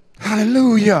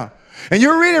 Hallelujah. And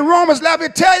you're reading Romans 11,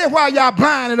 it'll tell you why Yah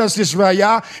blinded us,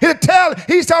 Israel. He's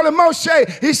telling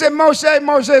Moshe, he said,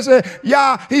 Moshe said,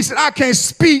 Yah, he said, I can't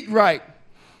speak right.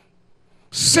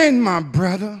 Sin, my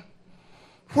brother.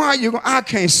 Why are you going? I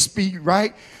can't speak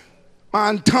right.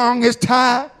 My tongue is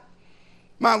tied.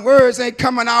 My words ain't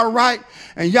coming out right.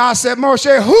 And Yah said,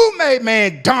 Moshe, who made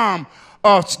man dumb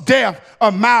or deaf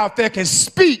or mouth that can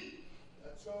speak?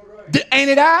 That's all right.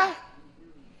 Ain't it I?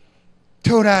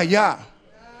 Told I Yah.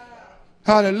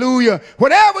 Hallelujah.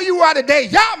 Whatever you are today,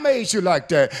 Yah made you like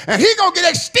that. And he going to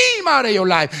get esteem out of your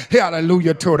life.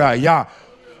 Hallelujah. Told I Yah.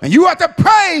 And you have to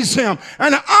praise him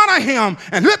and honor him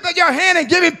and lift up your hand and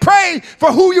give him praise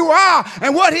for who you are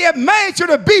and what he has made you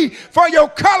to be, for your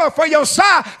color, for your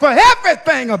size, for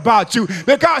everything about you.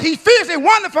 Because he fiercely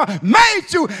wonderful made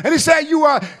you. And he said you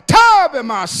are tub in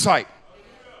my sight.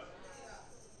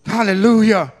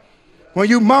 Hallelujah. When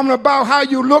you mumble about how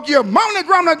you look, you're mumbling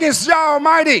grumbling against Yah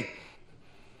Almighty.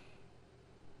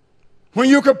 When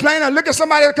you complain and look at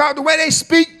somebody the way they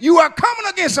speak, you are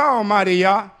coming against Almighty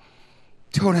Yah.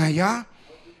 Yah.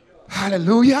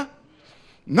 Hallelujah.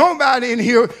 Nobody in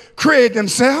here created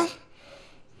themselves.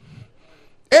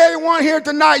 Everyone here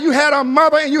tonight, you had a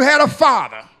mother and you had a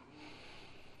father.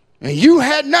 And you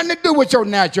had nothing to do with your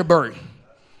natural birth.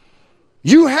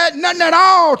 You had nothing at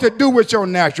all to do with your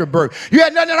natural birth. You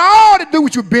had nothing at all to do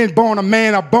with you being born a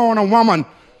man or born a woman.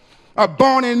 Or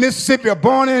born in Mississippi, or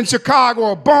born in Chicago,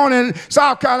 or born in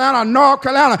South Carolina, or North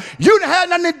Carolina. You had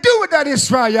nothing to do with that,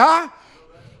 Israel.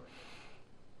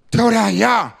 Told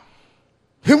Yah.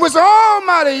 It was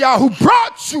Almighty Yah who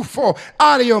brought you forth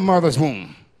out of your mother's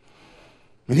womb.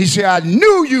 And he said, I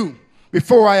knew you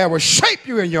before I ever shaped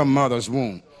you in your mother's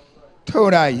womb.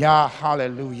 Told Yah,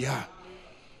 hallelujah.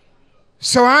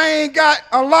 So I ain't got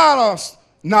a lot of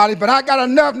knowledge, but I got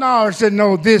enough knowledge to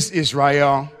know this,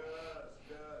 Israel.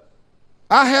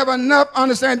 I have enough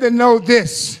understanding to know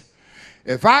this.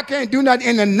 If I can't do nothing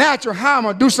in the natural, how am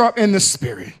I going to do something in the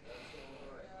spirit?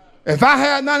 If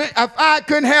I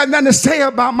couldn't have nothing to say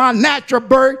about my natural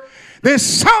birth, then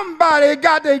somebody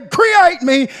got to create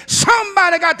me.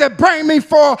 Somebody got to bring me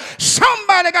forth.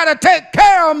 Somebody got to take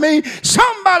care of me.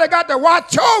 Somebody got to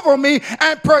watch over me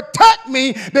and protect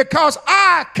me because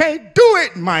I can't do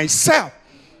it myself.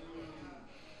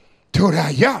 Told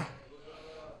Yah.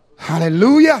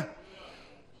 Hallelujah.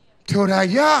 Told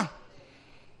Yah.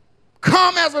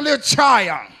 Come as a little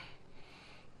child.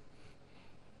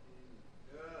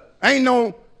 Ain't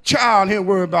no child here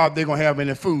worried about if they're going to have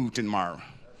any food tomorrow.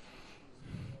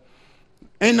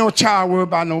 Ain't no child worried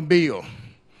about no bill.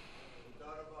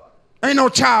 Ain't no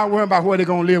child worried about where they're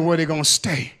going to live, where they're going to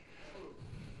stay.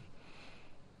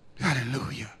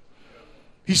 Hallelujah.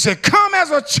 He said, come as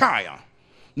a child.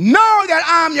 Know that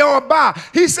I'm your Abba.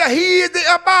 He said, he is the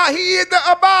Abba. He is the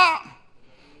Abba.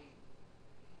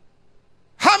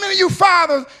 How many of you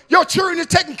fathers, your children is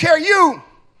taking care of you?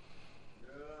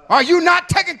 Are you not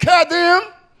taking care of them?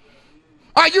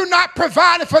 Are you not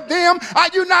providing for them? Are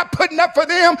you not putting up for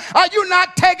them? Are you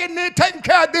not taking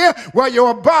care of them? Well, your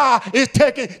Abba is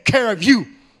taking care of you.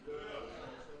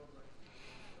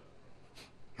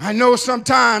 I know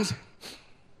sometimes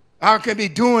I can be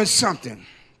doing something,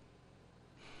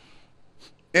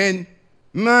 and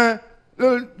my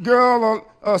little girl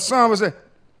or son was say,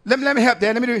 let me help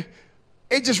that. Let me do it.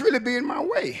 It just really be in my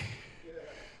way.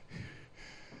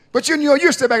 But you know,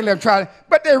 you step back and let them try it.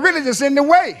 But they're really just in the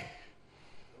way.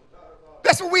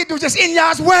 That's what we do, just in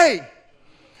Yah's way.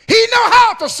 He know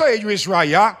how to save you,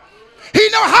 Israel. He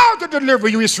know how to deliver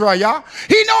you, Israel.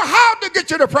 He know how to get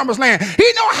you to the promised land.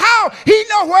 He know how. He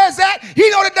know where it's at. He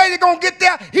know the day they're going to get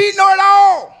there. He know it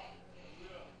all.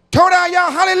 Told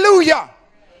Yah, hallelujah.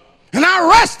 And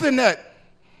I rest in that.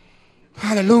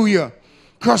 Hallelujah.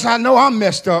 Because I know I'm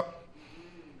messed up.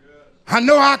 I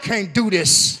know I can't do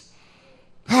this.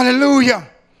 Hallelujah.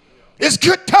 It's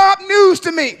good top news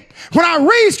to me. When I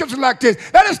read scriptures like this,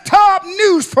 that is top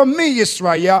news for me,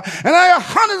 Yisrael. And I have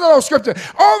hundreds of those scriptures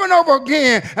over and over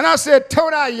again. And I said,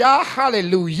 Torah,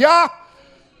 hallelujah.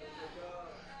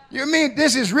 You mean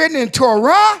this is written in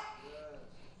Torah?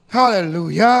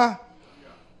 Hallelujah.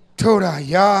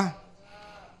 Torah,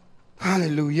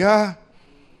 hallelujah.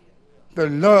 The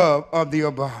love of the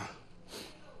Abba.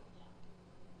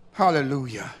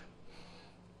 Hallelujah.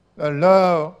 The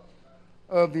love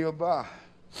of the Abba.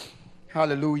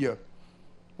 Hallelujah.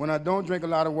 When I don't drink a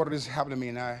lot of water, this happened to me,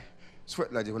 and I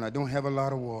sweat like this. When I don't have a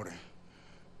lot of water,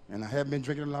 and I haven't been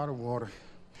drinking a lot of water,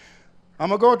 I'm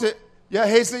going to go to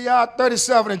Yishay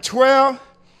 37 and 12.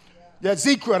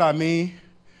 Ezekiel, I mean.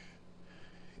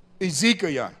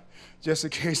 Ezekiel, just in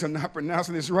case I'm not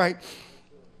pronouncing this right.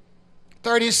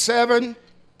 37,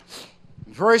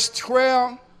 verse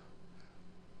 12.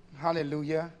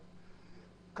 Hallelujah.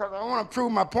 Because I want to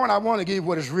prove my point. I want to give you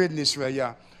what is written this way,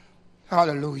 y'all.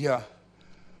 Hallelujah.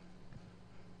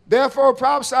 Therefore,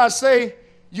 prophesy, say,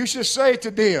 you should say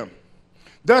to them,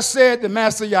 thus said the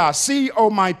Master Yah, see, O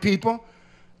my people,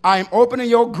 I am opening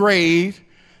your grave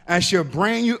and shall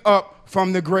bring you up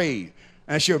from the grave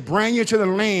and shall bring you to the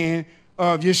land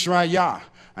of Yisrael.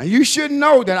 And you should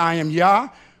know that I am Yah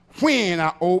when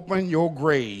I open your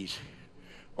graves,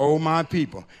 O my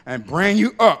people, and bring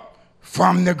you up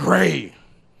from the grave.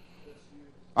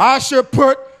 I shall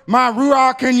put my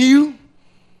Ruach in you,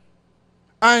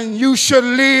 and you shall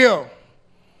live.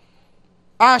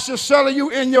 I shall settle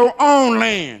you in your own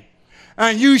land,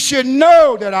 and you should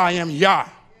know that I am Yah,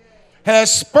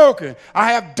 has spoken.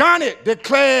 I have done it,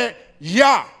 declared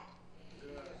Yah.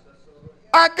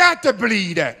 I got to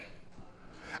believe that.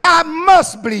 I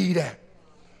must believe that.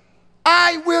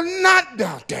 I will not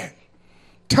doubt that.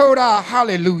 Torah,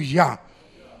 hallelujah.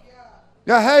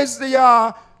 Here's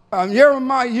the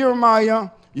Jeremiah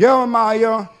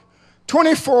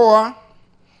 24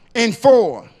 and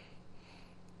 4.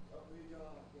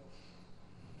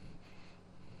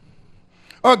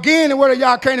 Again, the word of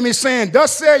Yah came to me saying,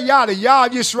 thus said Yah, the Yah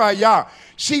of Yisrael, Yah.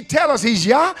 She tell us he's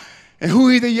Yah and who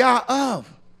he's the Yah of.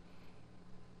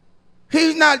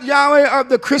 He's not Yahweh of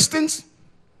the Christians.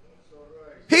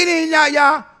 He ain't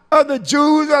Yah of the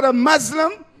Jews or the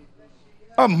Muslim.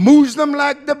 A Muslim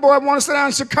like the boy wants to sit down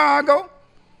in Chicago.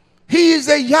 He is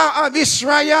the Yah of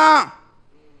Israel.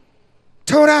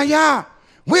 Torah Yah.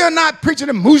 We are not preaching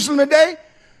to Muslim today.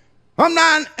 I'm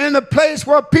not in a place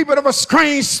where people have a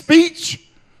strange speech.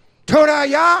 Torah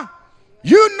Yah.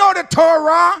 You know the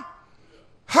Torah.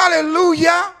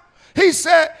 Hallelujah. He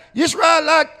said,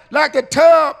 Israel like the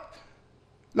tub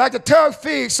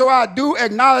fig, so I do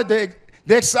acknowledge the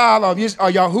exile of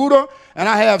Yahudah, and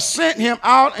I have sent him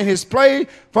out in his place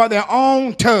for their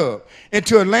own tub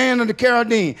into a land of the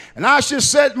Chaldean. And I shall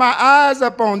set my eyes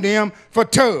upon them for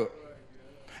tub,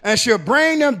 and shall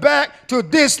bring them back to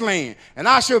this land. And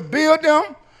I shall build them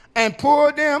and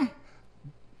pour them.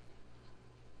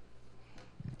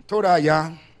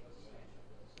 Torah.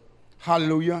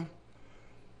 Hallelujah.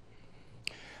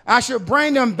 I shall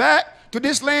bring them back to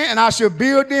this land, and I shall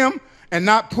build them and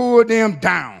not pull them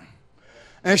down,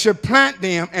 and shall plant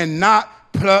them and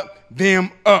not pluck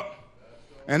them up.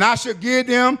 And I shall give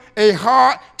them a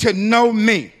heart to know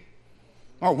me.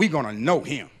 Oh, we're going to know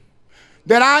him.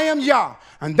 That I am Yah,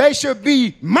 and they shall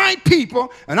be my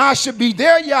people, and I shall be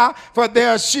their Yah, for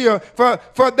they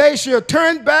shall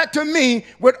turn back to me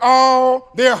with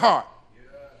all their heart.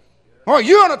 Oh,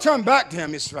 you're going to turn back to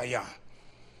him, Israel.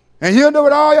 And you'll do it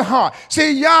with all your heart.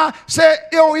 See, Yah said,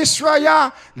 yo,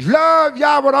 Israel, love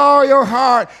Yah with all your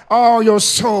heart, all your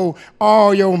soul,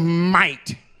 all your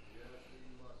might.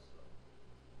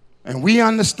 And we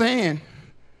understand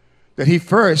that he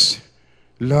first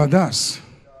loved us.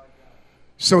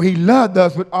 So he loved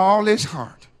us with all his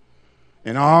heart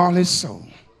and all his soul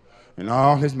and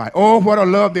all his might. Oh, what a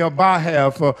love the Abba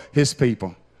have for his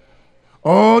people.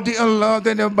 Oh, the love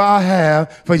that the Abba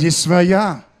have for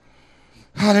Yisrael.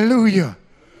 Hallelujah.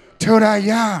 Torah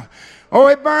Yah. Oh,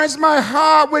 it burns my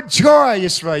heart with joy,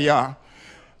 Yisrael.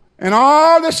 And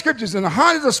all the scriptures and the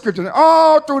hundreds of scriptures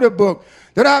all through the book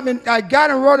that I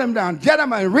got and wrote them down, get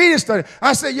them and read and study.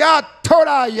 I said, Yah,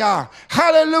 Torah Yah.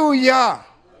 Hallelujah.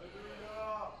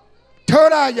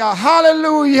 Torah Yah.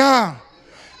 Hallelujah.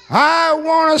 I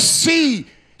want to see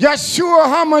Yeshua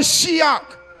HaMashiach.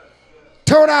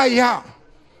 Torah Yah.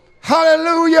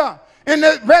 Hallelujah. In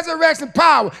the resurrection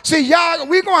power. See, y'all,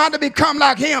 we're going to have to become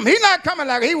like him. He's not coming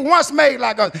like us. He once made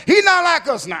like us. He's not like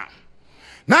us now.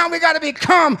 Now we got to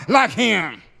become like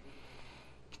him.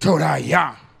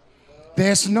 Todayah.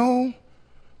 There's no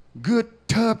good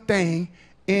tub thing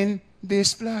in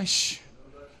this flesh.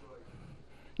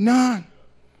 None.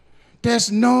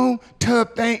 There's no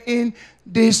tub thing in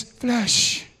this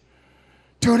flesh.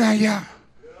 Todayah.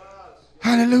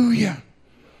 Hallelujah.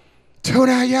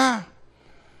 Todayah.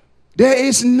 There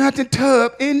is nothing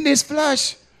tub in this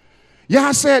flesh.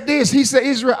 Yah said this. He said,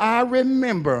 Israel, I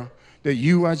remember that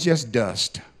you are just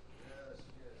dust.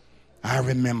 I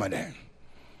remember that.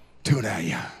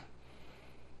 Todayah.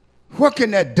 What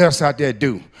can that dust out there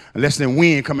do unless the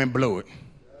wind come and blow it?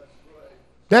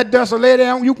 That dust will lay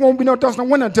down. You won't be no dust in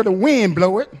the winter until the wind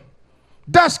blow it.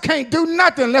 Dust can't do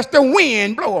nothing unless the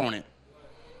wind blow on it.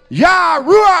 Yah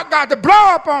Ruach got to blow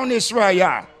up on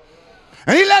Israel.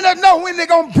 And he let us know when they're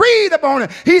going to breathe upon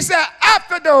it. He said,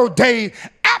 after those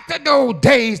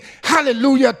days,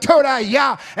 hallelujah,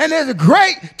 Todayah. And there's a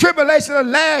great tribulation. The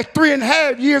last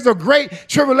 3.5 years of great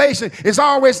tribulation is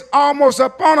always almost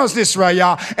upon us,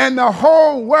 Israel. And the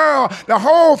whole world, the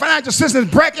whole financial system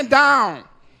is breaking down.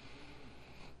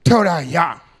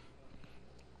 Todayah.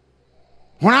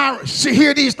 When I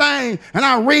hear these things and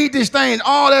I read these things,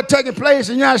 all that taking place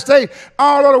in the United States,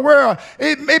 all over the world,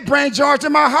 it brings joy to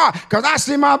my heart because I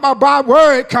see my Bible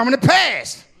word coming to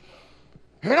pass.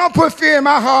 It don't put fear in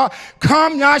my heart.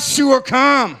 Come, Yeshua,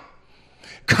 come.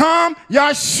 Come,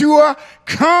 Yeshua,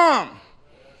 come.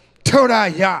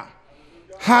 Todayah.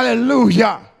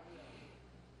 Hallelujah.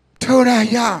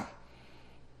 Todayah.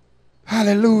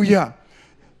 Hallelujah.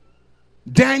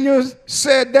 Daniel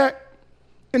said that.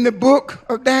 In the book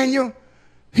of Daniel,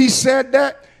 he said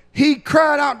that he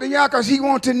cried out to Yah because he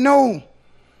wanted to know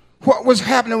what was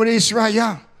happening with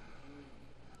Israel.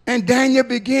 And Daniel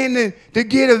began to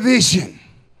get a vision.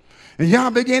 And Yah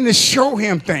began to show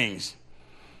him things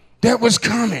that was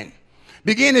coming.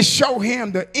 Began to show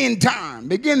him the end time.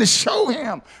 Began to show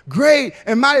him great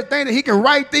and mighty things that he can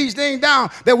write these things down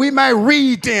that we might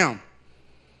read them.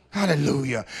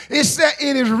 Hallelujah. It said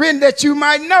it is written that you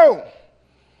might know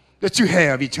that you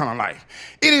have eternal life.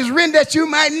 It is written that you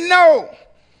might know.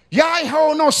 Yah ain't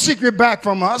hold no secret back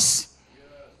from us.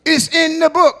 It's in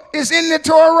the book. It's in the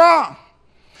Torah.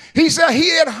 He said, he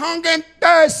that hunger and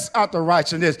thirst after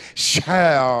righteousness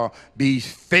shall be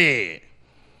fed.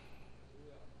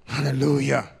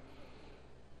 Hallelujah.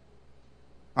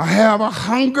 I have a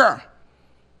hunger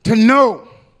to know.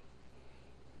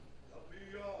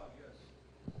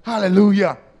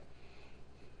 Hallelujah.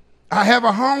 I have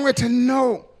a hunger to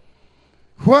know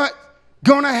what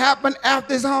gonna happen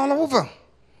after it's all over.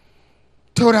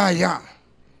 Todayah.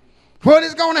 What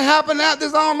is gonna happen after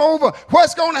it's all over?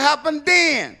 What's gonna happen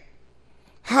then?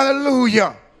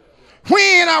 Hallelujah.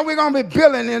 When are we gonna be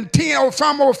building in 10 or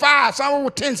some over 5, some over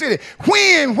 10 cities?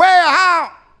 When, where,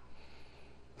 how?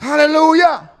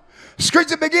 Hallelujah.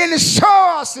 Scripture begin to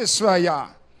show us this, Israel.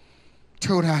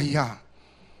 Todayah.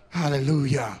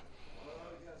 Hallelujah.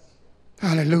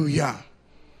 Hallelujah.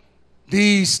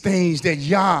 These things that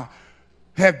Yah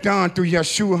have done through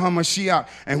Yeshua HaMashiach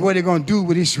and what they're going to do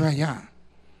with Israel.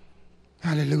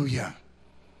 Hallelujah.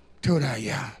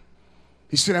 Todayah.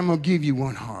 He said, I'm going to give you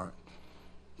one heart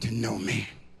to know me.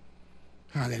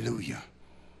 Hallelujah.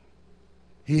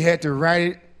 He had to write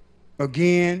it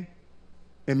again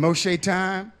in Moshe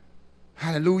time.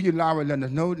 Hallelujah. Lord let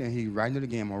us know that he writing it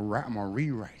again. I'm going to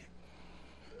rewrite it.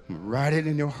 I'm going to write it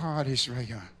in your heart,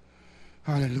 Israel.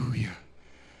 Hallelujah.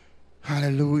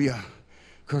 Hallelujah.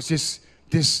 Because this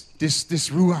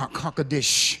Ruach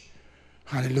HaKodesh,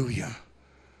 hallelujah,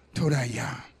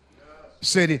 Todayah,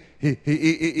 said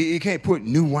he can't put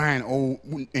new wine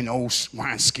in old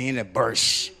wine skin that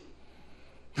bursts.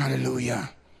 Hallelujah.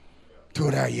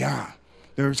 Todayah.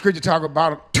 The scripture talk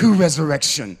about 2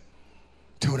 resurrection.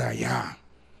 Todayah.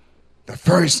 The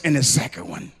first and the second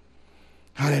one.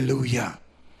 Hallelujah.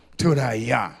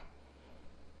 Todayah.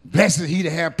 Blessed is he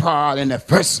that have part in the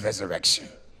first resurrection.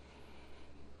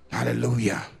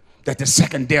 Hallelujah. That the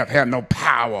second death have no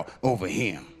power over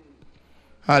him.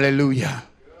 Hallelujah.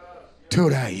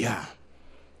 Todayah.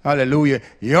 Hallelujah.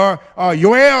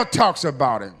 Yoel talks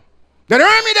about it. That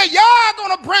army that y'all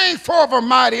going to bring forth a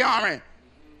mighty army.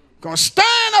 Going to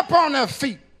stand up on their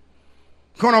feet.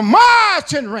 Going to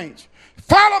march in range.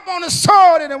 Fall up on the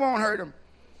sword and it won't hurt them.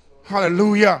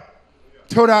 Hallelujah.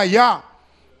 Todayah.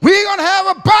 We're going to have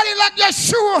a body like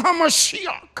Yeshua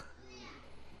HaMashiach.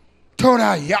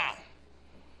 Todayah.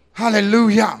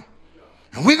 Hallelujah.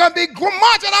 And we're going to be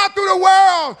marching out through the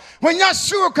world. When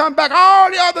Yeshua comes back, all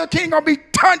the other kings going to be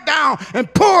turned down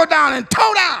and pulled down and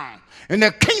towed down. And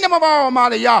the kingdom of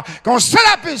Almighty Yah going to set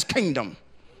up his kingdom.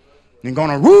 And going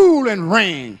to rule and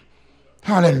reign.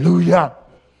 Hallelujah.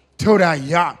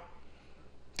 Todayah.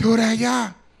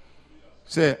 Todayah.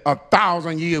 Said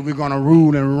 1,000 years we're going to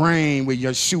rule and reign with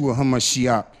Yeshua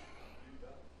HaMashiach.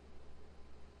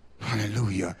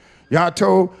 Hallelujah. Y'all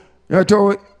told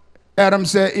Adam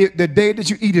said, if the day that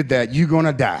you eat of that, you're going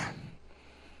to die.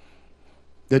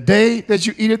 The day that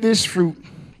you eat of this fruit,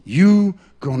 you're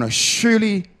going to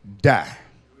surely die.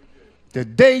 The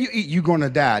day you eat, you're going to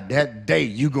die. That day,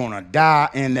 you're going to die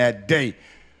in that day.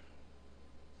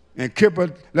 And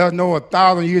Kippur let us know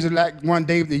 1,000 years is like one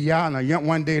day of the year, and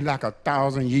one day like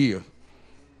 1,000 years.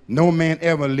 No man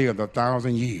ever lived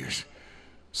 1,000 years.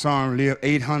 Some lived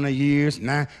 800 years,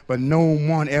 but no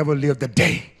one ever lived a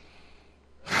day.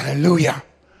 Hallelujah.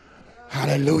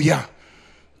 Hallelujah.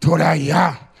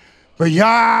 Todayah. But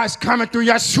Yah is coming through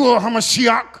Yeshua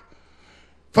HaMashiach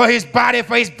for his body,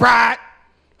 for his bride.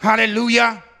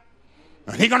 Hallelujah.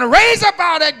 And he's going to raise up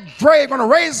out of that grave, going to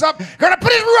raise up, going to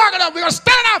put his rocket up. We're going to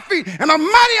stand on our feet, and the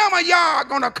mighty arm of Yah are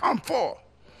going to come forth.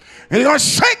 And he's going to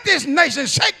shake this nation,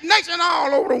 shake nation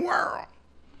all over the world.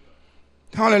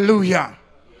 Hallelujah.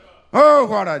 Oh,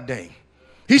 what a day.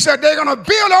 He said they're going to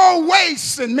build old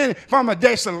wastes and many from a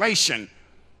desolation.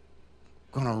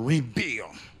 Going to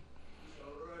rebuild.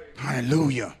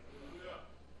 Hallelujah.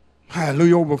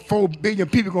 Hallelujah. Over 4 billion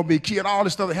people going to be killed. All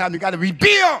this stuff that happened, you got to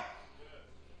rebuild.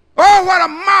 Oh, what a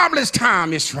marvelous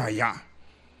time, Israel.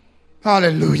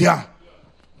 Hallelujah.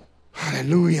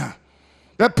 Hallelujah.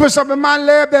 That puts up in my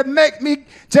lap that make me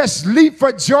just leap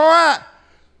for joy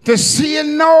to see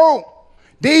and know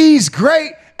these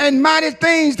great and mighty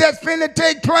things that's finna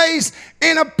take place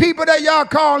in a people that y'all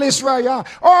call Israel.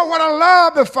 Oh, what a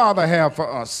love the Father have for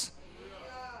us.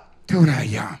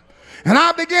 Todayah. And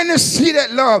I begin to see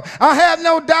that love. I have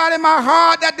no doubt in my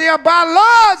heart that the Abba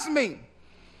loves me.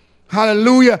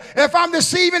 Hallelujah. If I'm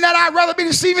deceiving that, I'd rather be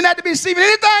deceiving that to be deceiving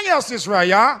anything else,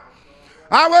 Israel.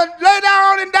 I will lay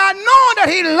down and die knowing that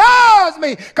he loves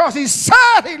me because he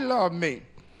said he loved me.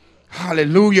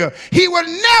 Hallelujah. He will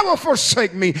never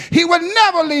forsake me. He will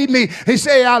never leave me. He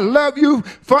said, I love you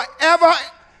forever,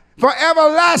 for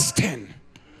everlasting.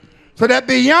 So that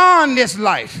beyond this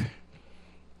life,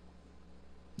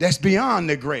 that's beyond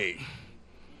the grave.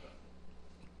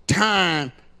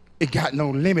 Time, it got no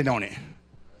limit on it.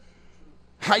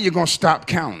 How you going to stop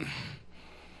counting?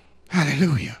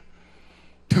 Hallelujah.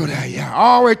 Today, Yah.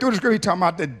 All the way through the scripture, talking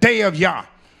about the day of Yah.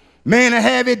 Man, a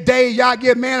heavy day. Y'all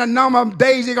give man a number of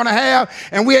days they're going to have.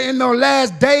 And we're in those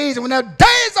last days. And when that day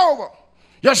is over,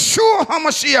 Yeshua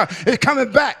HaMashiach is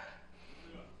coming back.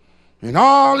 And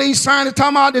all these signs are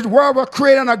talking about this world was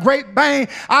created on a great bang.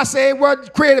 I say it was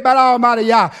created by the Almighty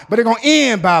Yah. But it's going to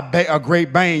end by a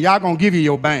great bang. Y'all going to give you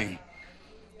your bang.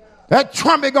 That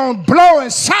trumpet going to blow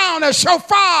and sound that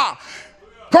shofar.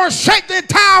 Going to shake the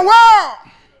entire world.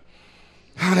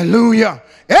 Hallelujah.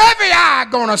 Every eye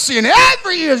going to see and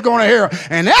every ear is going to hear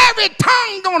and every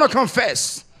tongue going to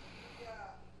confess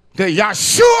that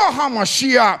Yeshua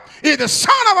HaMashiach is the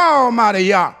Son of Almighty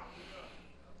Yah.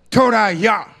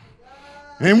 Todayah.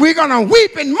 And we're going to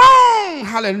weep and moan.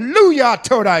 Hallelujah.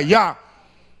 Todayah.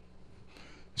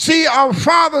 See, our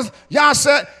fathers, Yah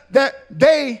said that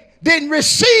they didn't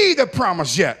receive the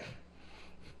promise yet.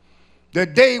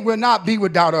 That they will not be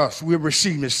without us. We'll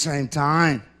receive at the same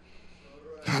time.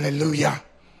 Hallelujah.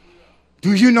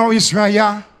 Do you know,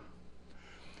 Israel,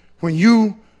 when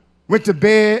you went to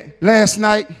bed last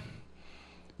night,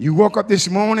 you woke up this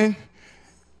morning,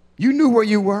 you knew where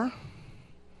you were.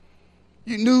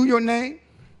 You knew your name.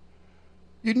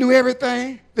 You knew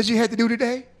everything that you had to do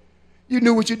today. You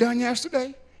knew what you done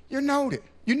yesterday. You knowed it.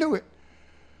 You knew it.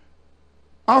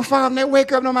 All 5 of them, they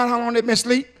wake up no matter how long they've been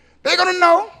asleep. They're going to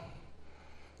know.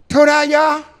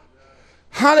 Todayah.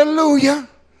 Hallelujah.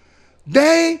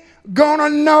 They going to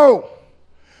know.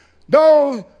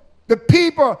 The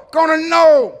people going to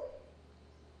know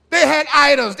they had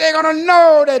idols. They're going to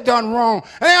know they done wrong.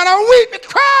 And they're going to weep and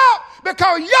cry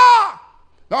because Yah,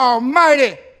 the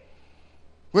Almighty,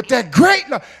 with that great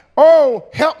love. Oh,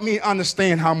 help me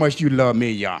understand how much you love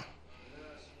me, Yah.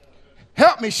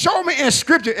 Help me. Show me in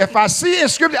Scripture. If I see it in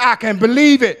Scripture, I can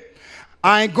believe it.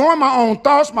 I ain't going my own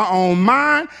thoughts, my own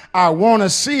mind. I want to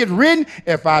see it written.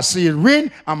 If I see it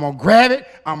written, I'm going to grab it.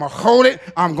 I'm going to hold it.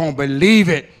 I'm going to believe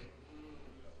it.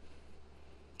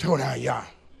 Todayah.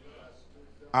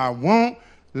 I won't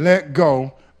let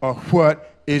go of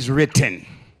what is written.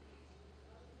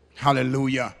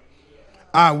 Hallelujah.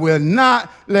 I will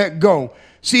not let go.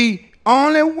 See,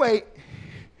 only way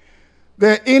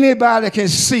that anybody can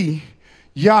see,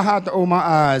 y'all have to open my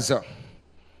eyes up.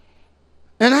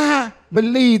 And I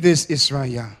believe this,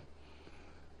 Israel.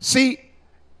 See,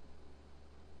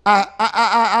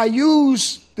 I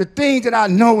use the things that I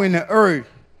know in the earth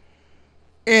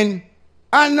And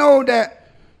I know that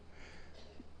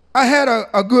I had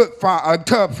a good father, a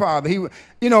tough father. He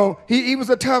was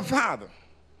a tough father.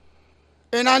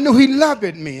 And I knew he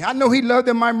loved me. I know he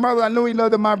loved my mother. I know he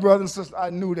loved my brother and sister. I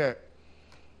knew that.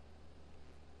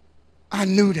 I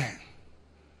knew that.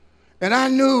 And I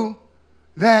knew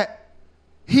that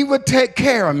he would take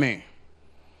care of me.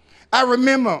 I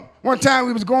remember one time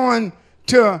we was going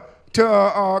to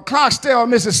Clarksdale,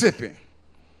 Mississippi.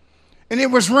 And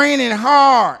it was raining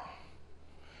hard.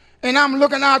 And I'm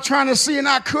looking out trying to see, and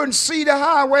I couldn't see the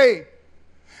highway.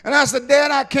 And I said,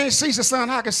 Dad, I can't see. He said, son,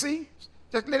 I can see.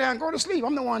 Just lay down and go to sleep.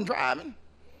 I'm the one driving.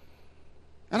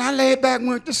 And I laid back and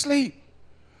went to sleep.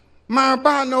 My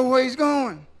Abba know where he's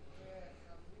going.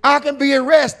 I can be at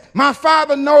rest. My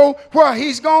father know where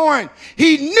he's going.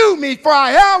 He knew me before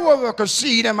I ever was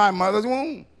conceived in my mother's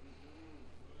womb.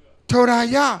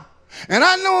 Todayah. And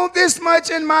I know this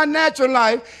much in my natural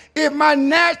life. If my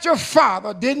natural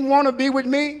father didn't want to be with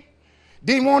me,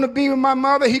 didn't want to be with my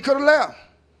mother, he could have left.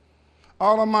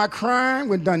 All of my crying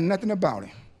wouldn't done nothing about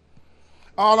it.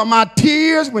 All of my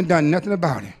tears wouldn't done nothing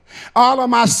about it. All of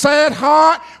my sad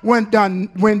heart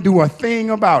wouldn't do a thing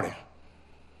about it.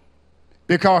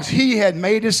 Because he had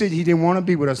made a decision he didn't want to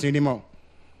be with us anymore.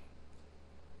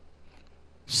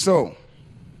 So,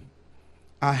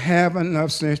 I have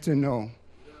enough sense to know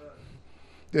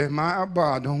that my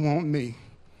Abba don't want me.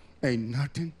 Ain't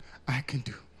nothing I can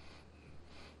do.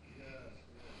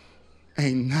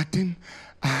 Ain't nothing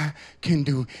I can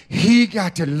do. He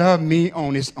got to love me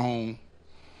on his own.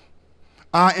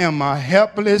 I am a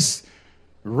helpless,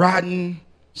 rotten,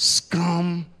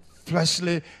 scum,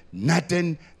 fleshly,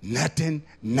 nothing.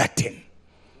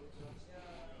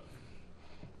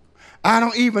 I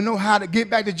don't even know how to get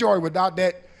back to joy without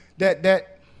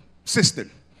that sister.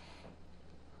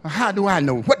 How do I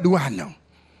know? What do I know?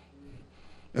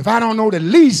 If I don't know the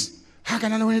least, how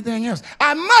can I know anything else?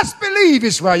 I must believe,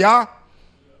 Israel.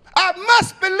 I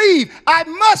must believe. I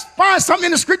must find something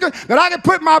in the scripture that I can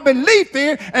put my belief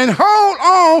in and hold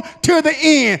on to the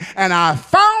end. And I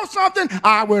found something,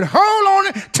 I would hold on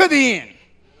it to the end.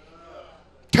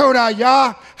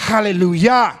 Todayah,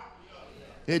 hallelujah.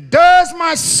 It does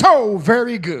my soul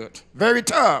very good, very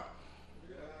tough.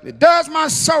 It does my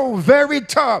soul very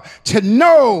tough to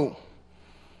know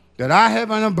that I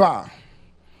have an Abba.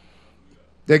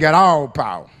 They got all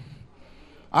power.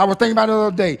 I was thinking about it the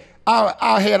other day.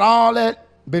 I had all that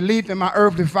belief in my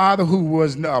earthly father who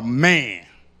was a man.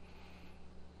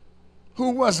 Who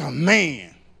was a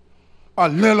man. A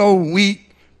little old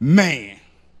weak man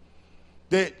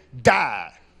that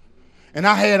died. And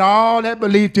I had all that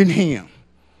belief in him.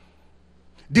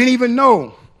 Didn't even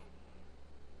know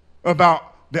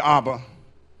about the Abba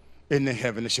in the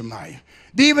heaven of Shemaiah.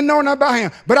 Didn't even know nothing about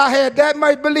him. But I had that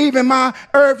much belief in my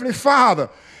earthly father.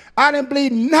 I didn't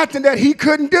believe nothing that he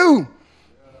couldn't do.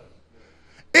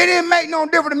 It didn't make no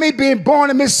difference to me being born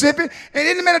in Mississippi. And it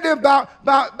didn't matter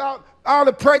about all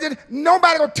the prejudice.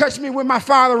 Nobody gonna touch me with my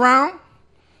father around.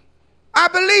 I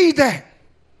believe that.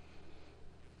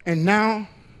 And now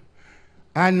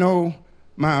I know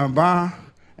my Abba,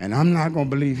 and I'm not gonna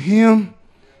believe him.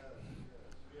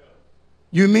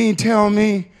 You mean tell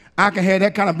me I can have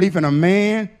that kind of belief in a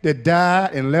man that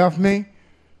died and left me,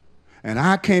 and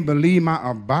I can't believe my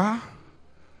Abba?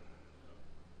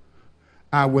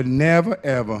 I would never,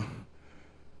 ever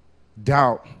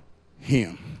doubt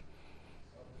him.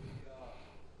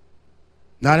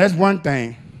 Now, that's one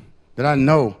thing that I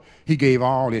know. He gave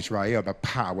all Israel the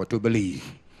power to believe.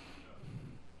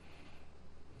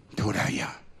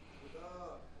 Todayah.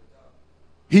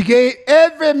 He gave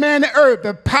every man on earth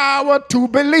the power to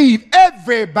believe.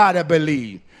 Everybody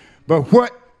believe. But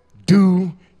what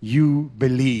do you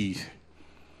believe?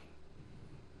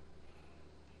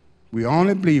 We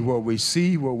only believe what we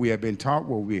see, what we have been taught,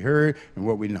 what we heard, and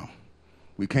what we know.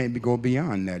 We can't go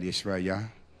beyond that, Israel.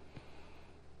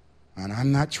 And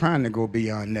I'm not trying to go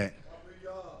beyond that.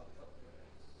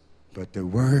 But the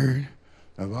word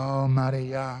of Almighty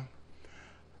Yah.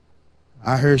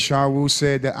 I heard Shaul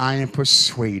said that I am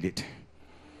persuaded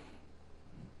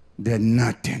that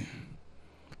nothing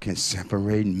can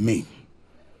separate me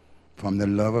from the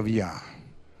love of Yah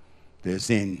that's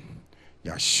in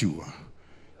Yeshua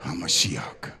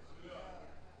HaMashiach.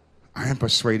 I am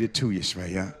persuaded too,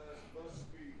 Yishay.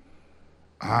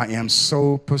 I am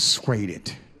so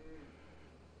persuaded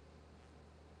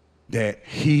that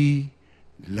he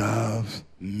loves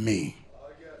me.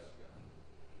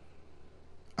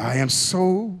 I am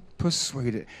so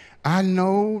persuaded. I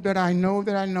know that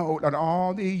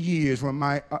all the years when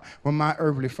my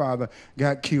earthly father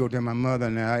got killed and my mother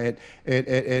and I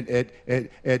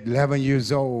at 11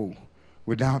 years old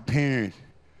without parents,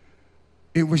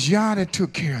 It was Yah that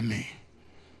took care of me.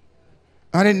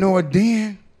 I didn't know it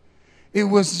then. It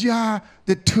was Yah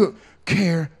that took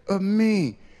care of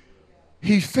me.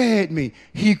 He fed me.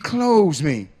 He clothed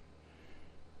me.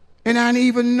 And I didn't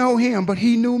even know him, but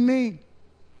he knew me.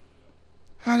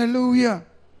 Hallelujah.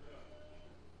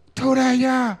 Toda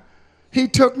Yah. He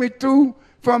took me through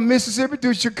from Mississippi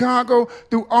to Chicago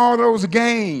through all those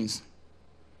gangs.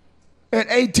 At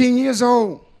 18 years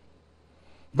old,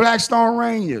 Blackstone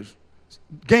Rangers,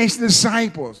 Gangster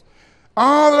Disciples,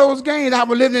 all those gangs. I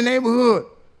was living in the neighborhood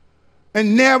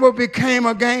and never became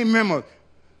a gang member.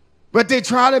 But they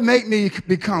tried to make me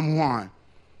become one.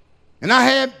 And I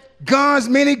had guns,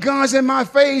 many guns in my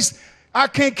face. I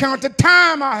can't count the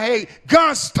time I had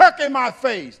guns stuck in my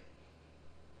face.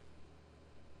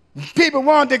 People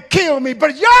wanted to kill me,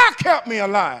 but y'all kept me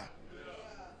alive.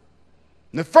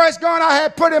 The first gun I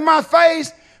had put in my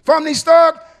face from these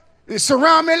thugs, they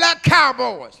surrounded me like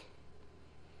cowboys.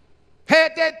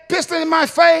 Had that pistol in my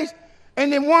face,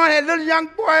 and then one had a little young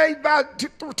boy, about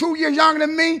 2 years younger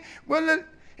than me,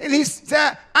 and he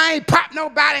said, I ain't popped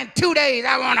nobody in 2 days.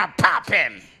 I want to pop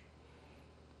him.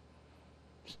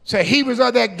 So he was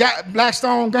of that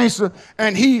Blackstone gangster,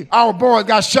 and our boys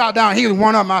got shot down. He was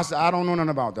one of them. I said, I don't know nothing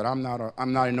about that. I'm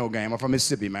not in no game. I'm from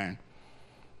Mississippi, man.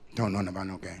 Don't know nothing about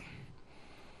no game.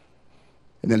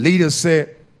 And the leader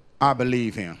said, I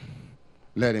believe him.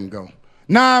 Let him go.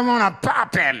 Now I want to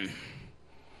pop him.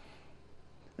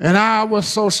 And I was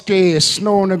so scared.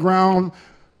 Snow on the ground,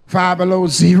 5 below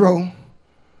zero.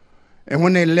 And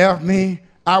when they left me,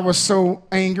 I was so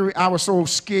angry. I was so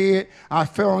scared. I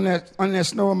fell on that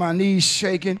snow, my knees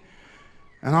shaking.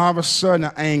 And all of a sudden,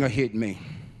 the anger hit me.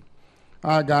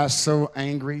 I got so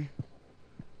angry.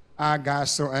 I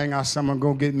said, someone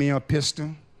go get me a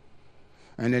pistol.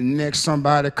 And the next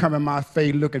somebody come in my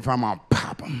face looking for me, I'm going to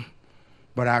pop them.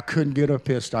 But I couldn't get a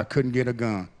pistol. I couldn't get a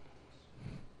gun.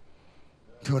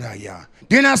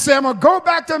 Then I said, I'm going to go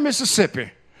back to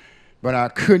Mississippi. But I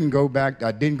couldn't go back.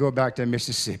 I didn't go back to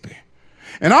Mississippi.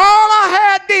 And all I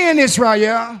had then,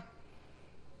 Israel,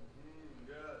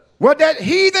 was that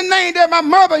heathen name that my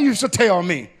mother used to tell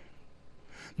me.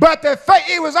 But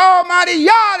it was Almighty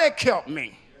Yah that kept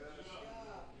me.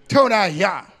 Toda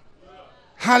Yah.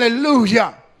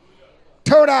 Hallelujah.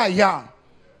 Toda Yah.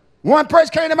 One person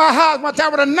came to my house one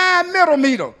time with a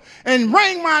 9mm and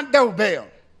rang my doorbell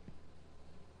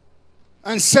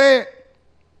and said,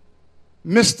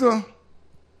 Mr.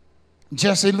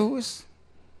 Jesse Lewis,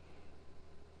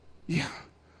 yeah,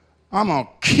 I'm going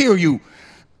to kill you.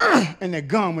 And the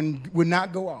gun would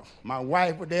not go off. My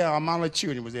wife was there, all my little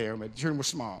children was there. My children were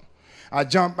small. I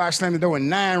jumped back, slammed the door, and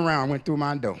 9 rounds went through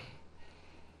my door.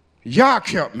 Yah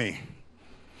kept me.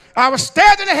 I was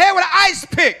stabbed in the head with an ice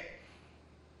pick.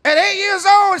 At 8 years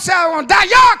old, and said I was going to die.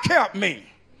 Yah kept me.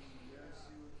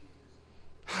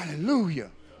 Hallelujah.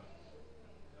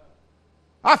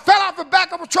 I fell off the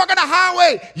back of a truck on the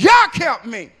highway. Yah kept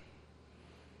me.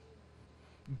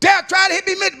 Death tried to hit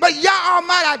me, but Yah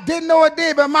Almighty, I didn't know it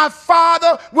then, but my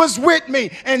Father was with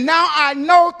me. And now I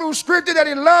know through Scripture that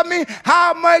He loved me.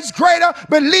 How much greater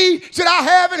belief should I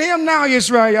have in Him now,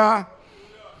 Israel?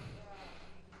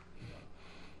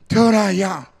 Toda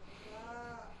Yah.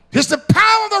 It's the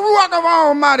power of the Ruach of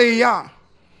Almighty Yah.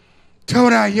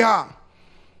 Toda Yah.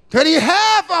 That He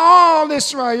had for all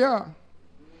Israel.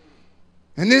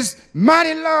 And this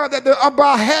mighty love that the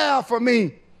Abba have for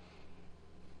me.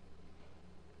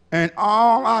 And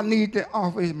all I need to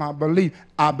offer is my belief.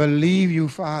 I believe you,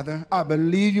 Father. I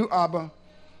believe you, Abba.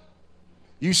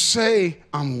 You say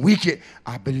I'm wicked.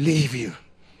 I believe you.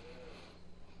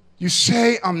 You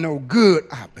say I'm no good.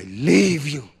 I believe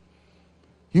you.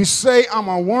 You say I'm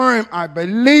a worm. I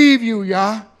believe you,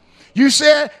 Yah. You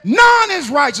said none is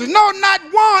righteous. No, not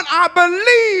one. I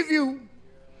believe you.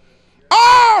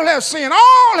 All have sinned.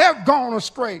 All have gone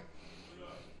astray.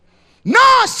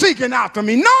 None seeking after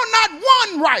me. No, not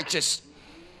one righteous.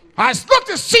 I looked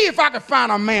to see if I could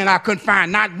find a man. I couldn't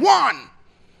find not one.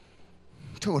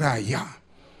 Toda Yah.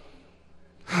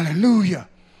 Hallelujah.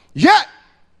 Yet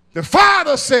the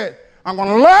Father said, I'm going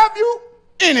to love you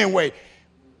anyway.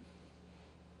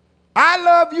 I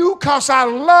love you because I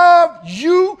love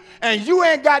you, and you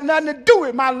ain't got nothing to do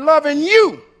with my loving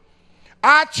you.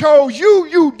 I chose you.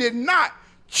 You did not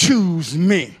choose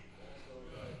me.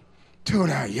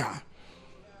 Toda Yah.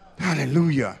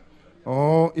 Hallelujah.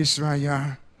 Oh,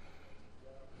 Israel,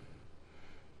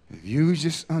 if you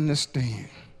just understand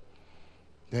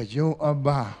that your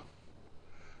Abba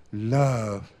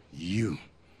love you.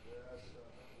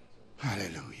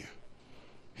 Hallelujah.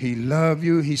 He loved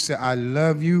you. He said, I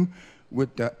love you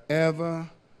with the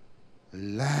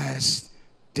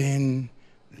everlasting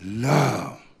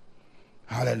love.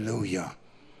 Hallelujah.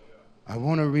 I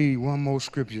want to read one more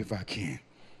scripture if I can.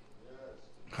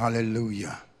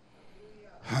 Hallelujah.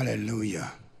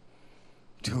 Hallelujah.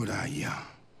 Tudaya.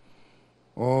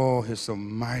 Oh, it's a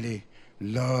mighty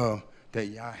love that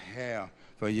y'all have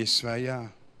for Yishay.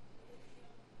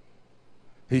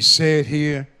 He said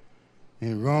here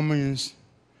in Romans,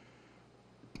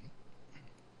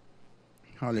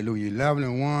 hallelujah,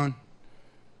 11:1.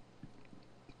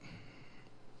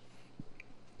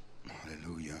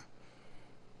 Hallelujah.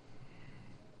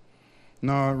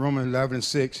 No, Romans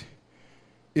 11:6.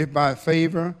 If by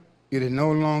favor, it is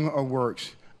no longer of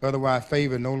works. Otherwise,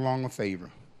 favor is no longer favor.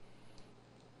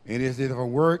 And if it is a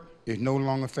work, it's no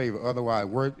longer favor. Otherwise,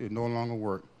 work is no longer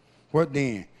work. What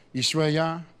then?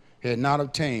 Yishay had not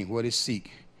obtained what it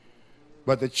seek.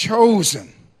 But the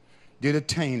chosen did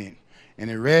attain it, and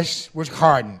the rest was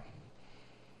hardened.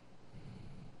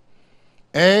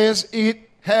 As it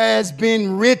has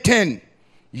been written,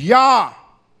 Yah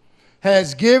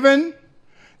has given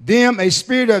them a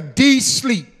spirit of deep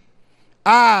sleep,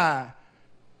 eye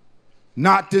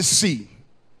not to see.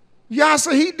 Yah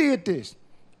said he did this.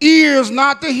 Ears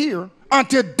not to hear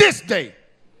until this day.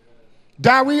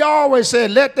 That we always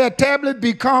said, let that tablet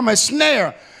become a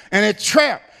snare and a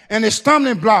trap and a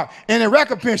stumbling block and a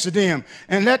recompense to them.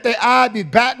 And let their eye be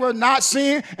backward, not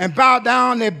seeing, and bow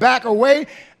down their back away.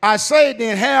 I say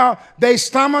then, how they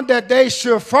stumble that they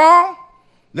should fall?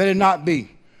 Let it not be.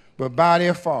 But by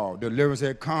their fall, deliverance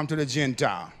had come to the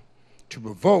Gentile to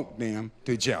provoke them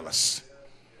to jealous.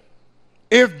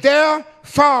 If their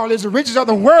fall is the riches of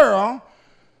the world,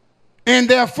 and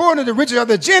therefore the riches of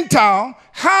the Gentile,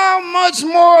 how much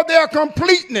more their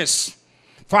completeness?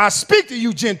 For I speak to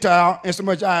you, Gentile,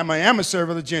 insomuch I am a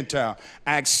servant of the Gentile.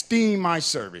 I esteem my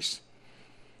service.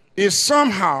 If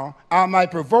somehow I might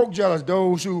provoke jealous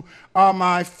those who are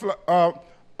my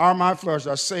flesh,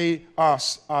 I say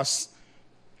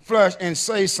flesh, and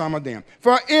say some of them.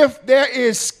 For if there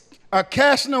is a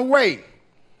casting away,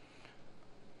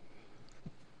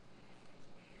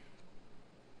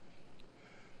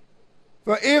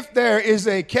 if the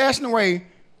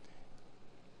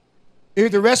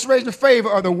restoration of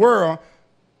favor of the world,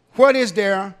 what is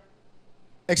there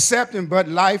excepting but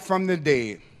life from the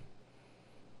dead?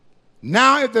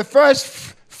 Now, if the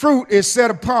first fruit is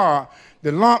set apart,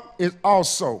 the lump is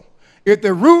also. If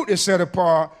the root is set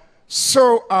apart,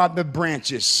 so are the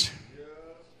branches.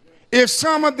 If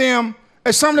some of the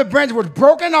branches was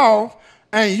broken off,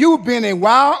 and you being a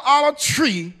wild olive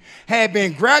tree had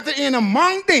been grafted in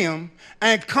among them,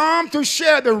 and come to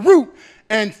share the root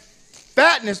and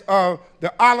fatness of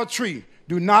the olive tree,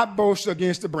 do not boast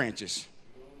against the branches.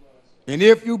 And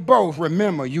if you boast,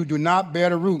 remember, you do not bear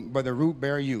the root, but the root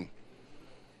bear you.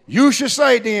 You should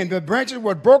say then, the branches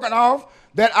were broken off,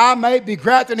 that I may be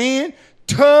grafted in,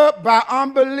 tugged by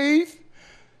unbelief.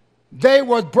 They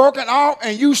was broken off,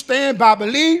 and you stand by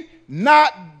belief.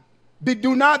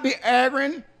 Do not be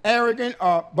arrogant,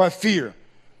 but fear.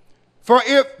 For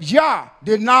if Yah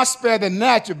did not spare the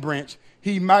natural branch,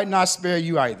 he might not spare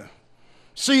you either.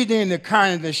 See then the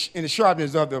kindness and the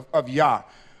sharpness of Yah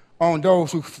on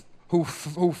those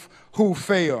who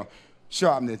fail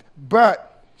sharpness.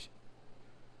 But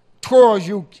towards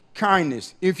you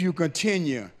kindness, if you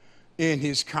continue in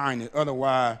his kindness.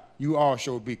 Otherwise, you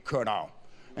also be cut off.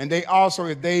 And they also,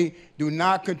 if they do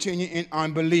not continue in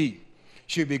unbelief,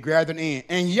 should be grafted in.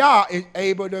 And Yah is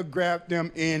able to graft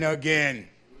them in again.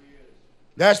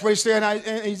 That's what he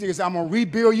said. He says, I'm going to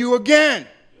rebuild you again.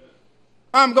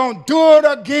 I'm going to do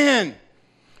it again.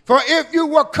 For if you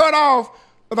were cut off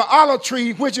of the olive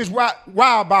tree, which is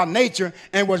wild by nature,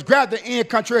 and was grafted in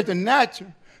contrary to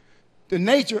nature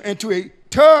into a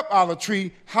tub olive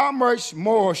tree, how much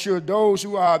more should those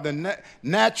who are the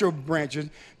natural branches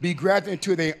be grafted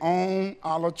into their own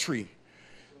olive tree?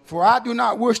 For I do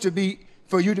not wish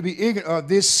for you to be ignorant of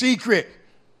this secret,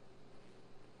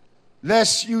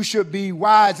 lest you should be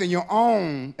wise in your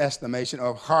own estimation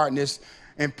of hardness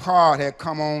and pride had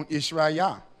come on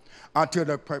Israel, until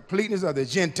the completeness of the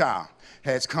Gentile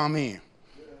has come in.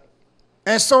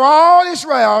 And so all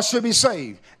Israel should be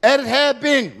saved. As it had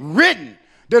been written,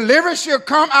 deliverance shall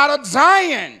come out of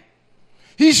Zion.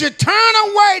 He should turn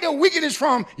away the wickedness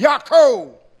from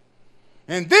Yaakov.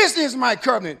 And this is my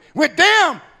covenant with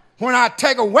them when I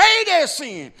take away their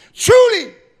sin.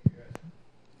 Truly.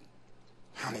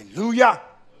 Hallelujah.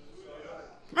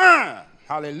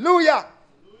 Hallelujah.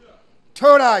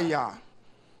 Torah.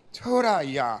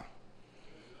 Torah.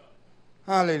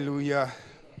 Hallelujah.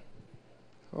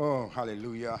 Oh,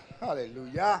 hallelujah.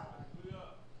 Hallelujah.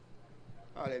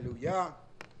 Hallelujah.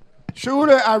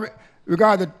 Truly,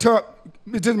 regard the tub,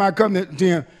 this is my covenant to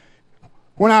him,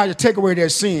 when I take away their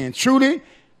sin. Truly,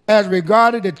 as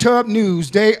regarded the tub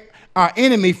news, they are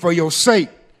enemy for your sake.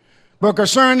 But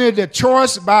concerning the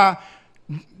choice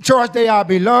they are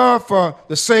beloved for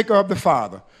the sake of the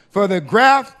Father. For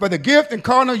the gift and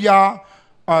calling of Yah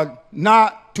are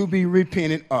not to be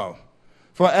repented of.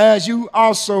 For as you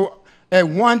also at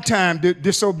one time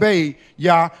disobeyed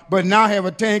Yah, but now have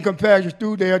attained compassion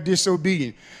through their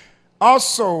disobedience.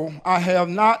 Also, I have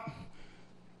not,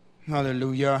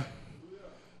 hallelujah,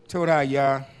 Todah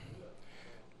Yah.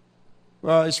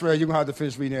 Well, Israel, you're going to have to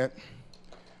finish reading that.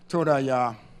 Todah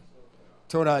Yah.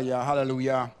 Todah Yah,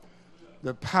 hallelujah.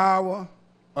 The power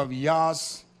of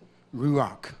Yah's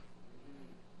Ruach.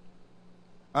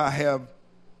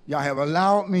 Y'all have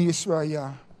allowed me,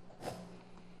 Israel,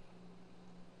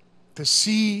 to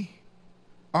see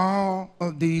all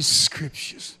of these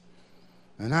scriptures.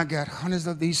 And I got hundreds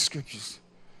of these scriptures.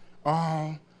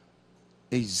 All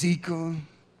Ezekiel,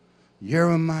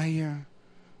 Jeremiah,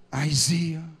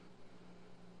 Isaiah,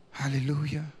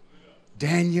 hallelujah,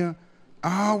 Daniel,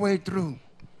 all the way through,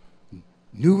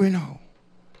 new and old.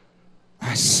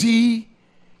 I see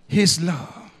his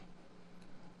love.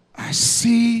 I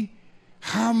see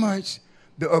how much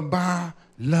the Abba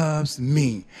loves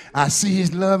me. I see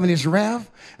his love in his wrath.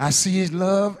 I see his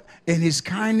love in his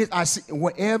kindness. I see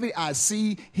wherever I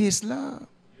see his love.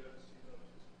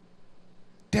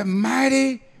 The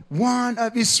mighty one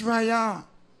of Israel.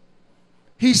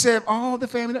 He said, all the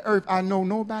family of the earth, I know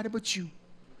nobody but you.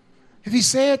 If he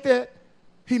said that,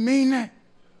 he mean that.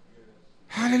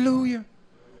 Hallelujah.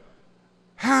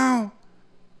 How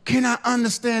can I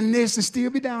understand this and still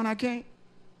be down? I can't.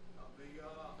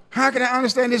 How can I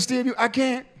understand this still be? I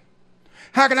can't.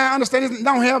 How can I understand this and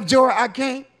don't have joy? I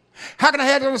can't. How can I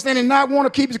have the understanding and not want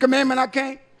to keep his commandment? I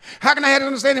can't. How can I have the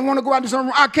understanding and want to go out and do something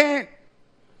wrong? I can't.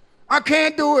 I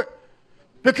can't do it.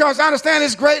 Because I understand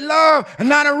his great love, and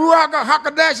now the Ruach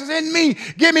HaKodesh is in me.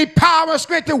 Give me power and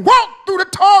strength to walk through the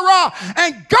Torah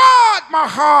and guard my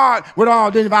heart with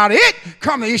all things about it.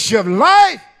 Come the issue of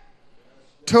life.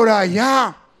 Todah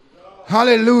Yah.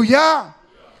 Hallelujah.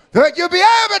 That you'll be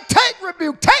able to take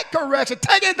rebuke, take correction,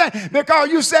 take anything. Because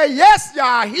you say, yes, Yah,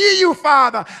 I hear you,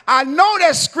 Father. I know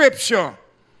that scripture.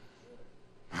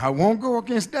 I won't go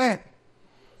against that.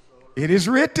 It is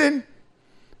written.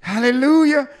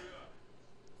 Hallelujah.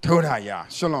 Todah Yah.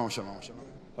 Shalom, shalom, shalom.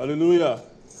 Hallelujah.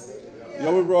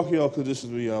 Yahweh brought you all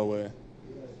conditions with Yahweh.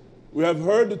 We have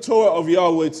heard the Torah of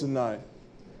Yahweh tonight.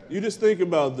 You just think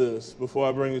about this before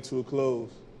I bring it to a close.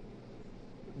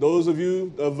 Those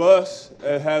of us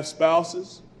that have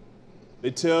spouses,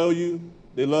 they tell you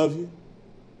they love you.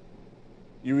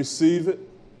 You receive it.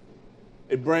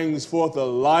 It brings forth a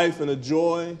life and a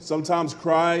joy, sometimes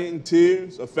crying,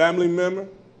 tears, a family member.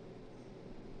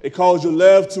 It calls your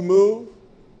love to move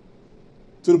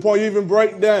to the point you even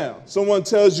break down. Someone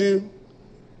tells you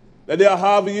that they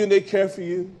ahava you and they care for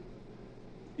you.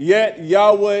 Yet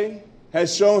Yahweh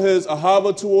has shown his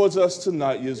ahava towards us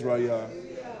tonight, Yisrael.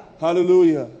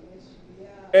 Hallelujah.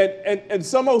 And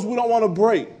some of us, we don't want to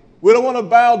break. We don't want to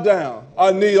bow down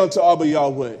our knee unto Abba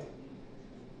Yahweh.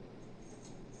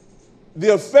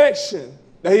 The affection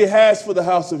that he has for the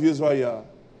house of Israel,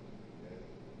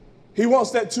 he wants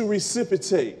that to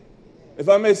reciprocate. If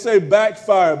I may say,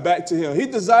 backfire back to him. He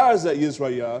desires that,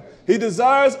 Yisrael. He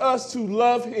desires us to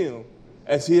love him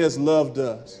as he has loved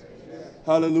us.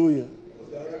 Hallelujah.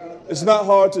 It's not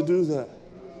hard to do that.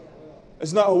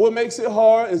 It's not. What makes it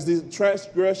hard is the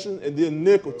transgression and the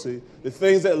iniquity, the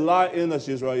things that lie in us,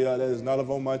 Yisrael, that is not of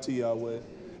Almighty Yahweh.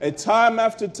 And time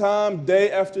after time,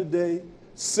 day after day,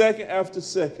 second after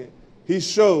second, he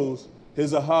shows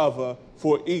his ahava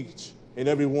for each and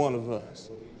every one of us.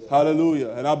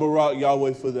 Hallelujah. And I barak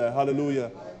Yahweh for that.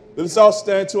 Hallelujah. Let us all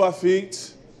stand to our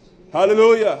feet.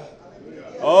 Hallelujah.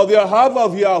 All the ahava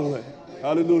of Yahweh.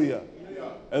 Hallelujah.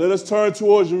 And let us turn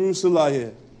towards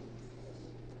Jerusalem.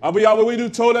 Abba Yahweh, we do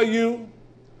todah you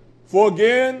for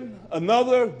again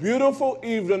another beautiful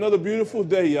evening, another beautiful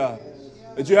day, Yah,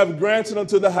 that you have granted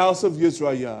unto the house of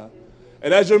Israel, Yah.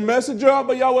 And as your messenger,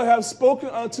 Abba Yahweh, have spoken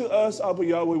unto us, Abba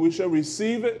Yahweh, we shall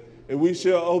receive it and we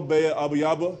shall obey it,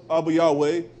 Abba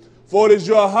Yahweh. For it is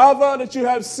your ahava that you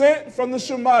have sent from the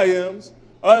Shemayims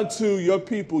unto your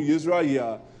people,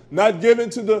 Yisrael, not given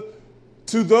to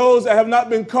those that have not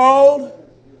been called,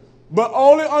 but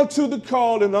only unto the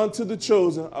called and unto the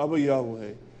chosen, Abba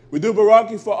Yahweh. We do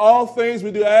barak you for all things.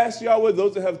 We do ask Yahweh,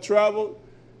 those that have traveled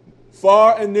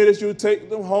far and near, that you would take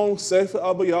them home safely,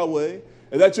 Abba Yahweh,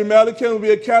 and that your Malakim will be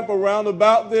a camp around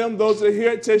about them, those that are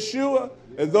here at Teshua,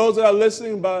 and those that are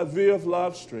listening by via of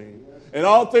live stream. In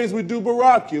all things we do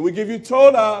barak you. We give you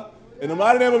todah In the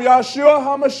mighty name of Yahshua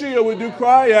HaMashiach, we do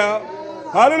cry out.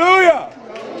 Hallelujah.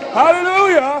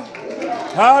 Hallelujah.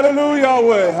 Hallelujah,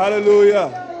 Yahweh. Hallelujah.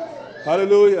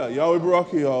 Hallelujah. Yahweh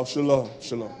Barak you all. Shalom.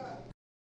 Shalom.